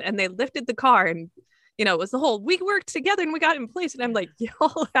of them, and they lifted the car, and it was the whole, we worked together and we got in place. And I'm like,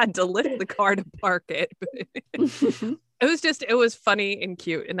 y'all had to lift the car to park it. It was funny and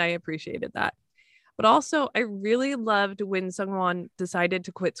cute, and I appreciated that. But also, I really loved when Sungwon decided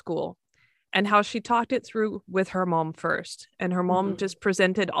to quit school and how she talked it through with her mom first. And her mom just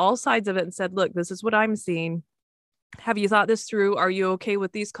presented all sides of it and said, look, this is what I'm seeing. Have you thought this through? Are you okay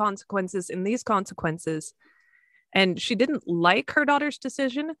with these consequences and these consequences? And she didn't like her daughter's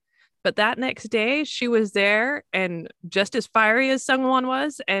decision, but that next day she was there and just as fiery as Sungwon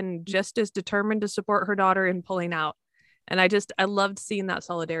was and just as determined to support her daughter in pulling out. And I loved seeing that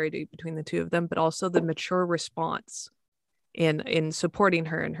solidarity between the two of them, but also the mature response in supporting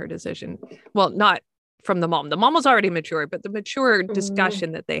her in her decision. Well, not from the mom. The mom was already mature, but the mature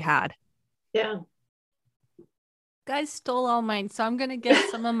discussion that they had. Yeah. Guys stole all mine, so I'm gonna get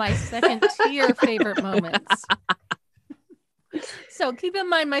some of my second tier favorite moments. So keep in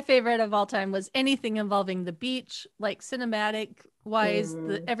mind, my favorite of all time was anything involving the beach, like cinematic wise.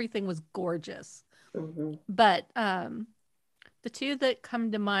 Everything was gorgeous. But the two that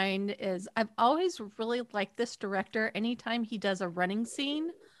come to mind is I've always really liked this director anytime he does a running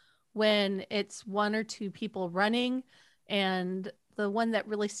scene when it's one or two people running. And the one that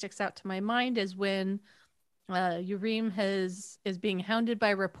really sticks out to my mind is when Yurim is being hounded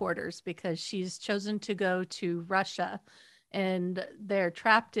by reporters because she's chosen to go to Russia and they're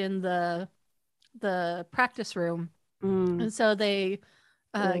trapped in the practice room. And so they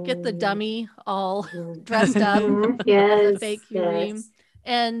get the dummy all dressed up as a fake Yurim.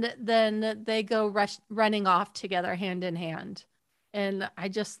 And then they go running off together hand in hand. And I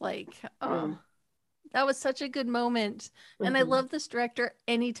just like, that was such a good moment. And I love this director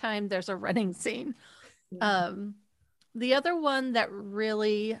anytime there's a running scene. The other one that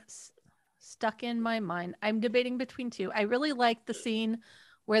really stuck in my mind, I'm debating between two. I really like the scene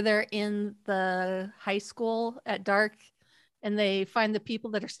where they're in the high school at dark and they find the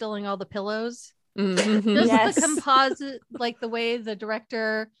people that are stealing all the pillows. Just the composite, like the way the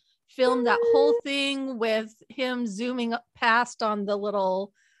director filmed that whole thing with him zooming up past on the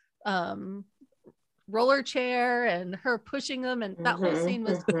little roller chair and her pushing them, and that whole scene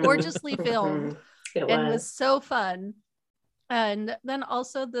was gorgeously filmed and was so fun. And then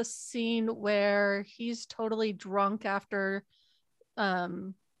also the scene where he's totally drunk after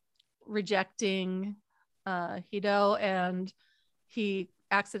rejecting Hido, and he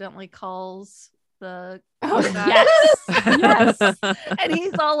accidentally calls the yes. And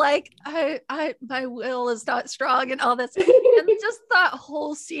he's all like, I my will is not strong and all this. And just that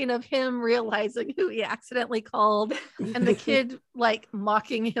whole scene of him realizing who he accidentally called and the kid like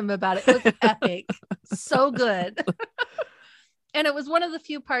mocking him about it was epic. So good. And it was one of the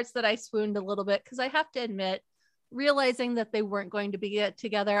few parts that I swooned a little bit because I have to admit, realizing that they weren't going to be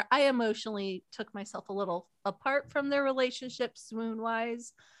together, I emotionally took myself a little apart from their relationship swoon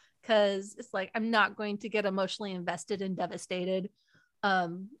wise, because it's like I'm not going to get emotionally invested and devastated.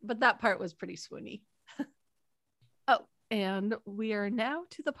 But that part was pretty swoony. Oh, and we are now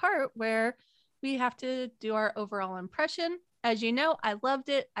to the part where we have to do our overall impression. As you know, I loved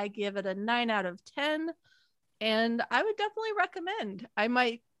it. I give it a 9 out of 10. And I would definitely recommend. I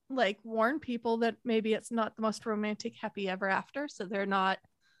might like warn people that maybe it's not the most romantic happy ever after, so they're not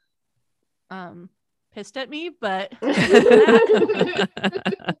pissed at me, but it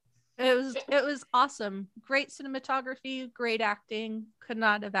was awesome. Great cinematography, great acting. Could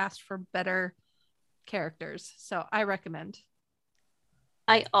not have asked for better characters. So I recommend.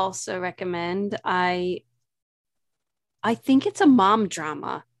 I also recommend. I think it's a mom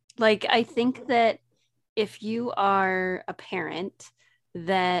drama. Like, I think that if you are a parent,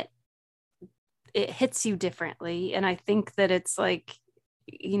 that it hits you differently. And I think that it's like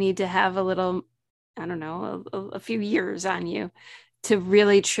you need to have a little, I don't know, a few years on you to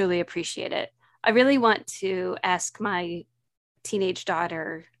really truly appreciate it. I really want to ask my teenage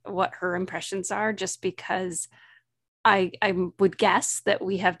daughter what her impressions are, just because I would guess that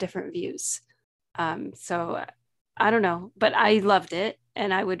we have different views. So I don't know, but I loved it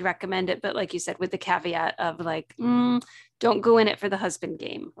and I would recommend it. But like you said, with the caveat of like, don't go in it for the husband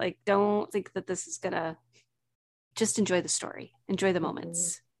game. Like, don't think that this is gonna, just enjoy the story, enjoy the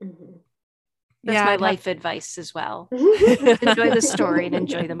moments. That's my life advice as well. Enjoy the story and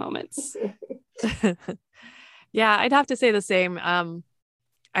enjoy the moments. Yeah, I'd have to say the same.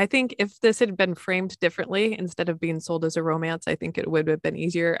 I think if this had been framed differently, instead of being sold as a romance, I think it would have been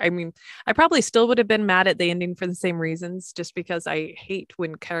easier. I mean, I probably still would have been mad at the ending for the same reasons, just because I hate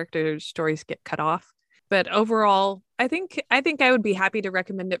when character stories get cut off. But overall, I think I would be happy to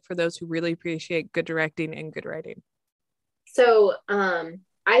recommend it for those who really appreciate good directing and good writing. So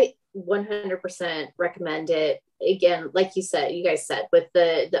I 100% recommend it. Again, like you guys said, with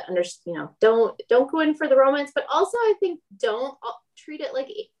the don't go in for the romance, but also I think don't treat it like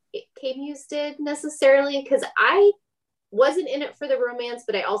K-Muse did necessarily, because I wasn't in it for the romance,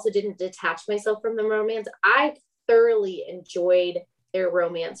 but I also didn't detach myself from the romance. I thoroughly enjoyed their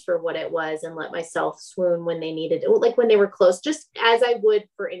romance for what it was and let myself swoon when they needed, like when they were close, just as I would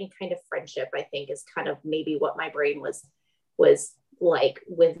for any kind of friendship. I think is kind of maybe what my brain was like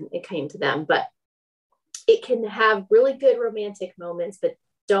when it came to them. But it can have really good romantic moments, but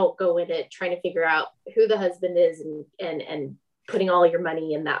don't go in it trying to figure out who the husband is and putting all your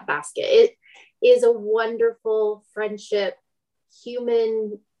money in that basket. It is a wonderful friendship,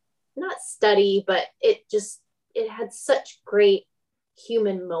 human, not study, but it had such great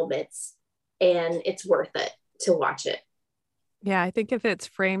human moments, and it's worth it to watch it. Yeah, I think if it's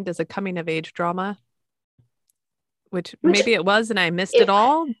framed as a coming of age drama, which maybe it was and I missed it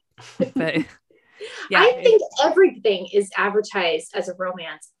all, but yeah. I think everything is advertised as a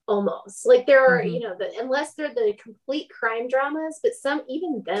romance almost. Like there are, unless they're the complete crime dramas, but some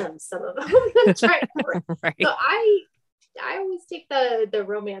of them try right. So I always take the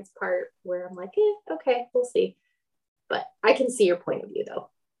romance part where I'm like, okay, we'll see. But I can see your point of view though.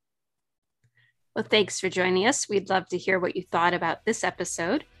 Well, thanks for joining us. We'd love to hear what you thought about this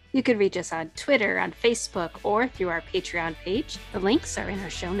episode. You can reach us on Twitter, on Facebook, or through our Patreon page. The links are in our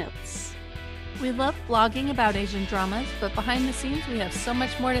show notes. We love blogging about Asian dramas, but behind the scenes, we have so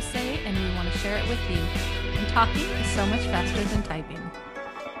much more to say, and we want to share it with you. And talking is so much faster than typing.